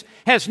 Jesus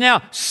has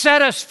now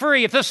set us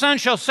free. If the Son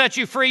shall set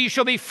you free, you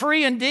shall be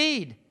free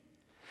indeed.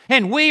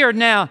 And we are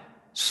now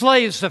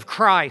slaves of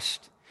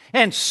Christ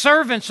and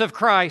servants of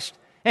Christ,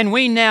 and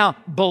we now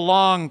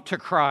belong to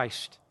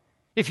Christ.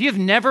 If you've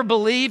never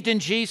believed in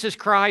Jesus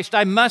Christ,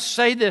 I must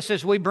say this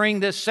as we bring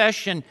this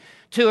session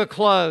to a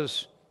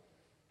close.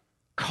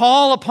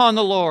 Call upon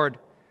the Lord.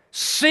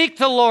 Seek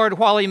the Lord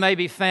while He may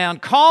be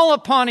found. Call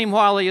upon Him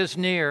while He is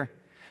near.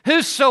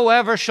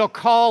 Whosoever shall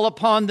call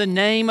upon the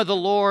name of the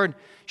Lord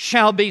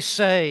shall be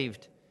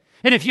saved.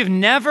 And if you've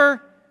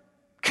never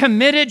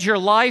committed your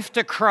life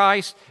to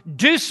Christ,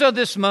 do so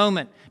this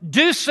moment.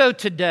 Do so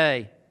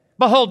today.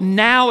 Behold,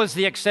 now is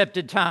the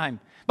accepted time.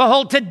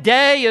 Behold,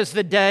 today is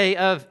the day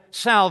of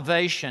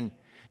salvation.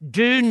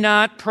 Do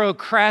not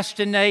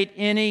procrastinate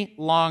any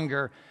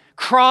longer.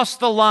 Cross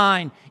the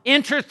line.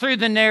 Enter through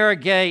the narrow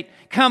gate.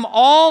 Come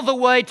all the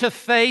way to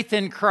faith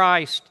in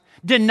Christ.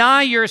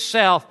 Deny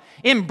yourself.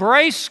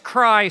 Embrace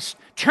Christ.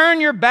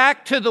 Turn your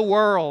back to the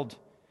world.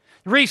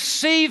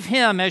 Receive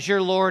Him as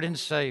your Lord and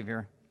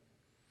Savior.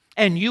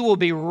 And you will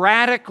be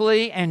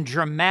radically and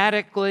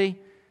dramatically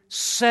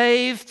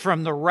saved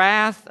from the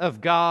wrath of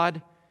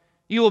God.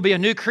 You will be a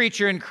new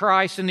creature in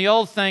Christ, and the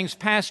old things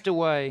passed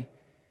away,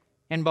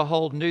 and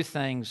behold, new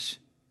things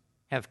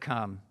have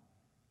come.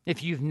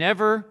 If you've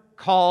never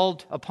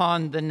called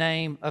upon the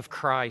name of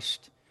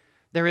Christ,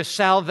 there is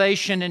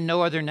salvation in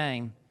no other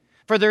name.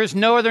 For there is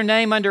no other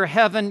name under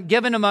heaven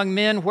given among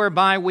men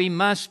whereby we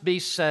must be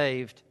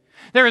saved.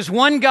 There is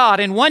one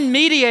God and one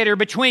mediator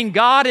between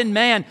God and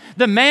man,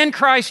 the man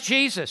Christ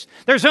Jesus.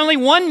 There's only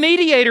one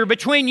mediator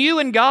between you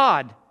and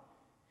God,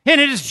 and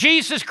it is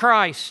Jesus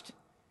Christ.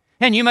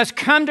 And you must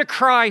come to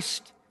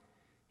Christ,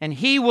 and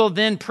He will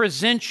then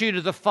present you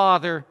to the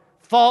Father,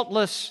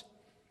 faultless,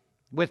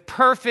 with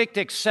perfect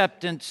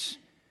acceptance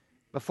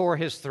before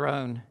His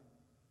throne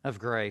of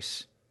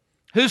grace.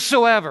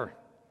 Whosoever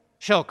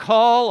shall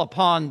call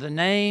upon the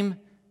name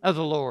of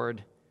the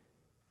Lord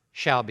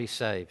shall be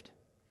saved.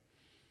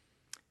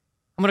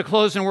 I'm going to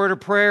close in a word of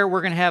prayer.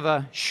 We're going to have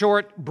a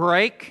short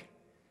break,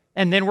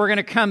 and then we're going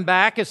to come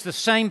back. It's the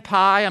same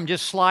pie. I'm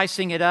just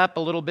slicing it up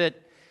a little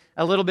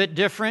bit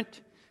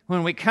different.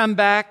 When we come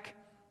back,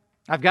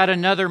 I've got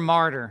another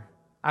martyr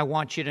I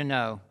want you to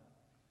know.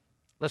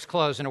 Let's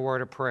close in a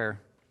word of prayer.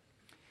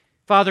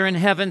 Father in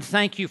heaven,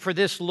 thank You for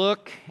this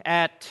look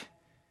at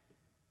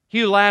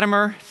Hugh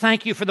Latimer.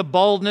 Thank You for the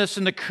boldness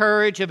and the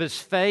courage of his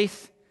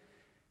faith.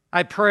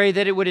 I pray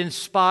that it would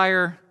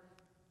inspire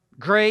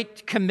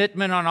great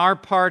commitment on our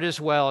part as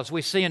well, as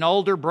we see an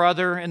older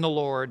brother in the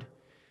Lord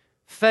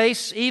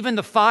face even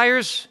the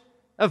fires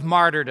of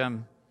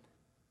martyrdom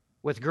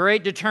with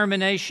great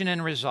determination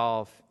and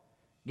resolve.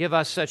 Give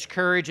us such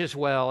courage as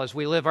well as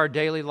we live our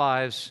daily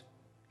lives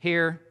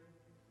here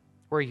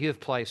where You have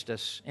placed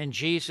us. In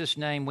Jesus'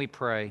 name we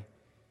pray.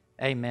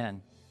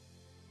 Amen.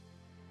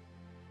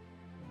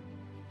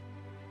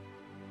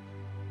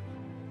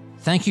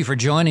 Thank you for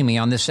joining me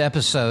on this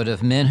episode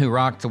of Men Who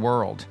Rock the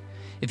World.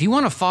 If you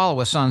want to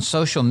follow us on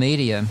social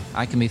media,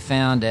 I can be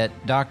found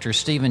at Dr.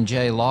 Stephen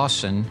J.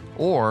 Lawson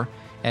or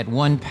at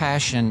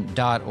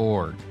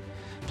onepassion.org.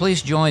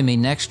 Please join me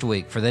next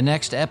week for the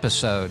next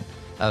episode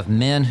of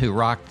Men Who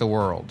Rock the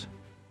World.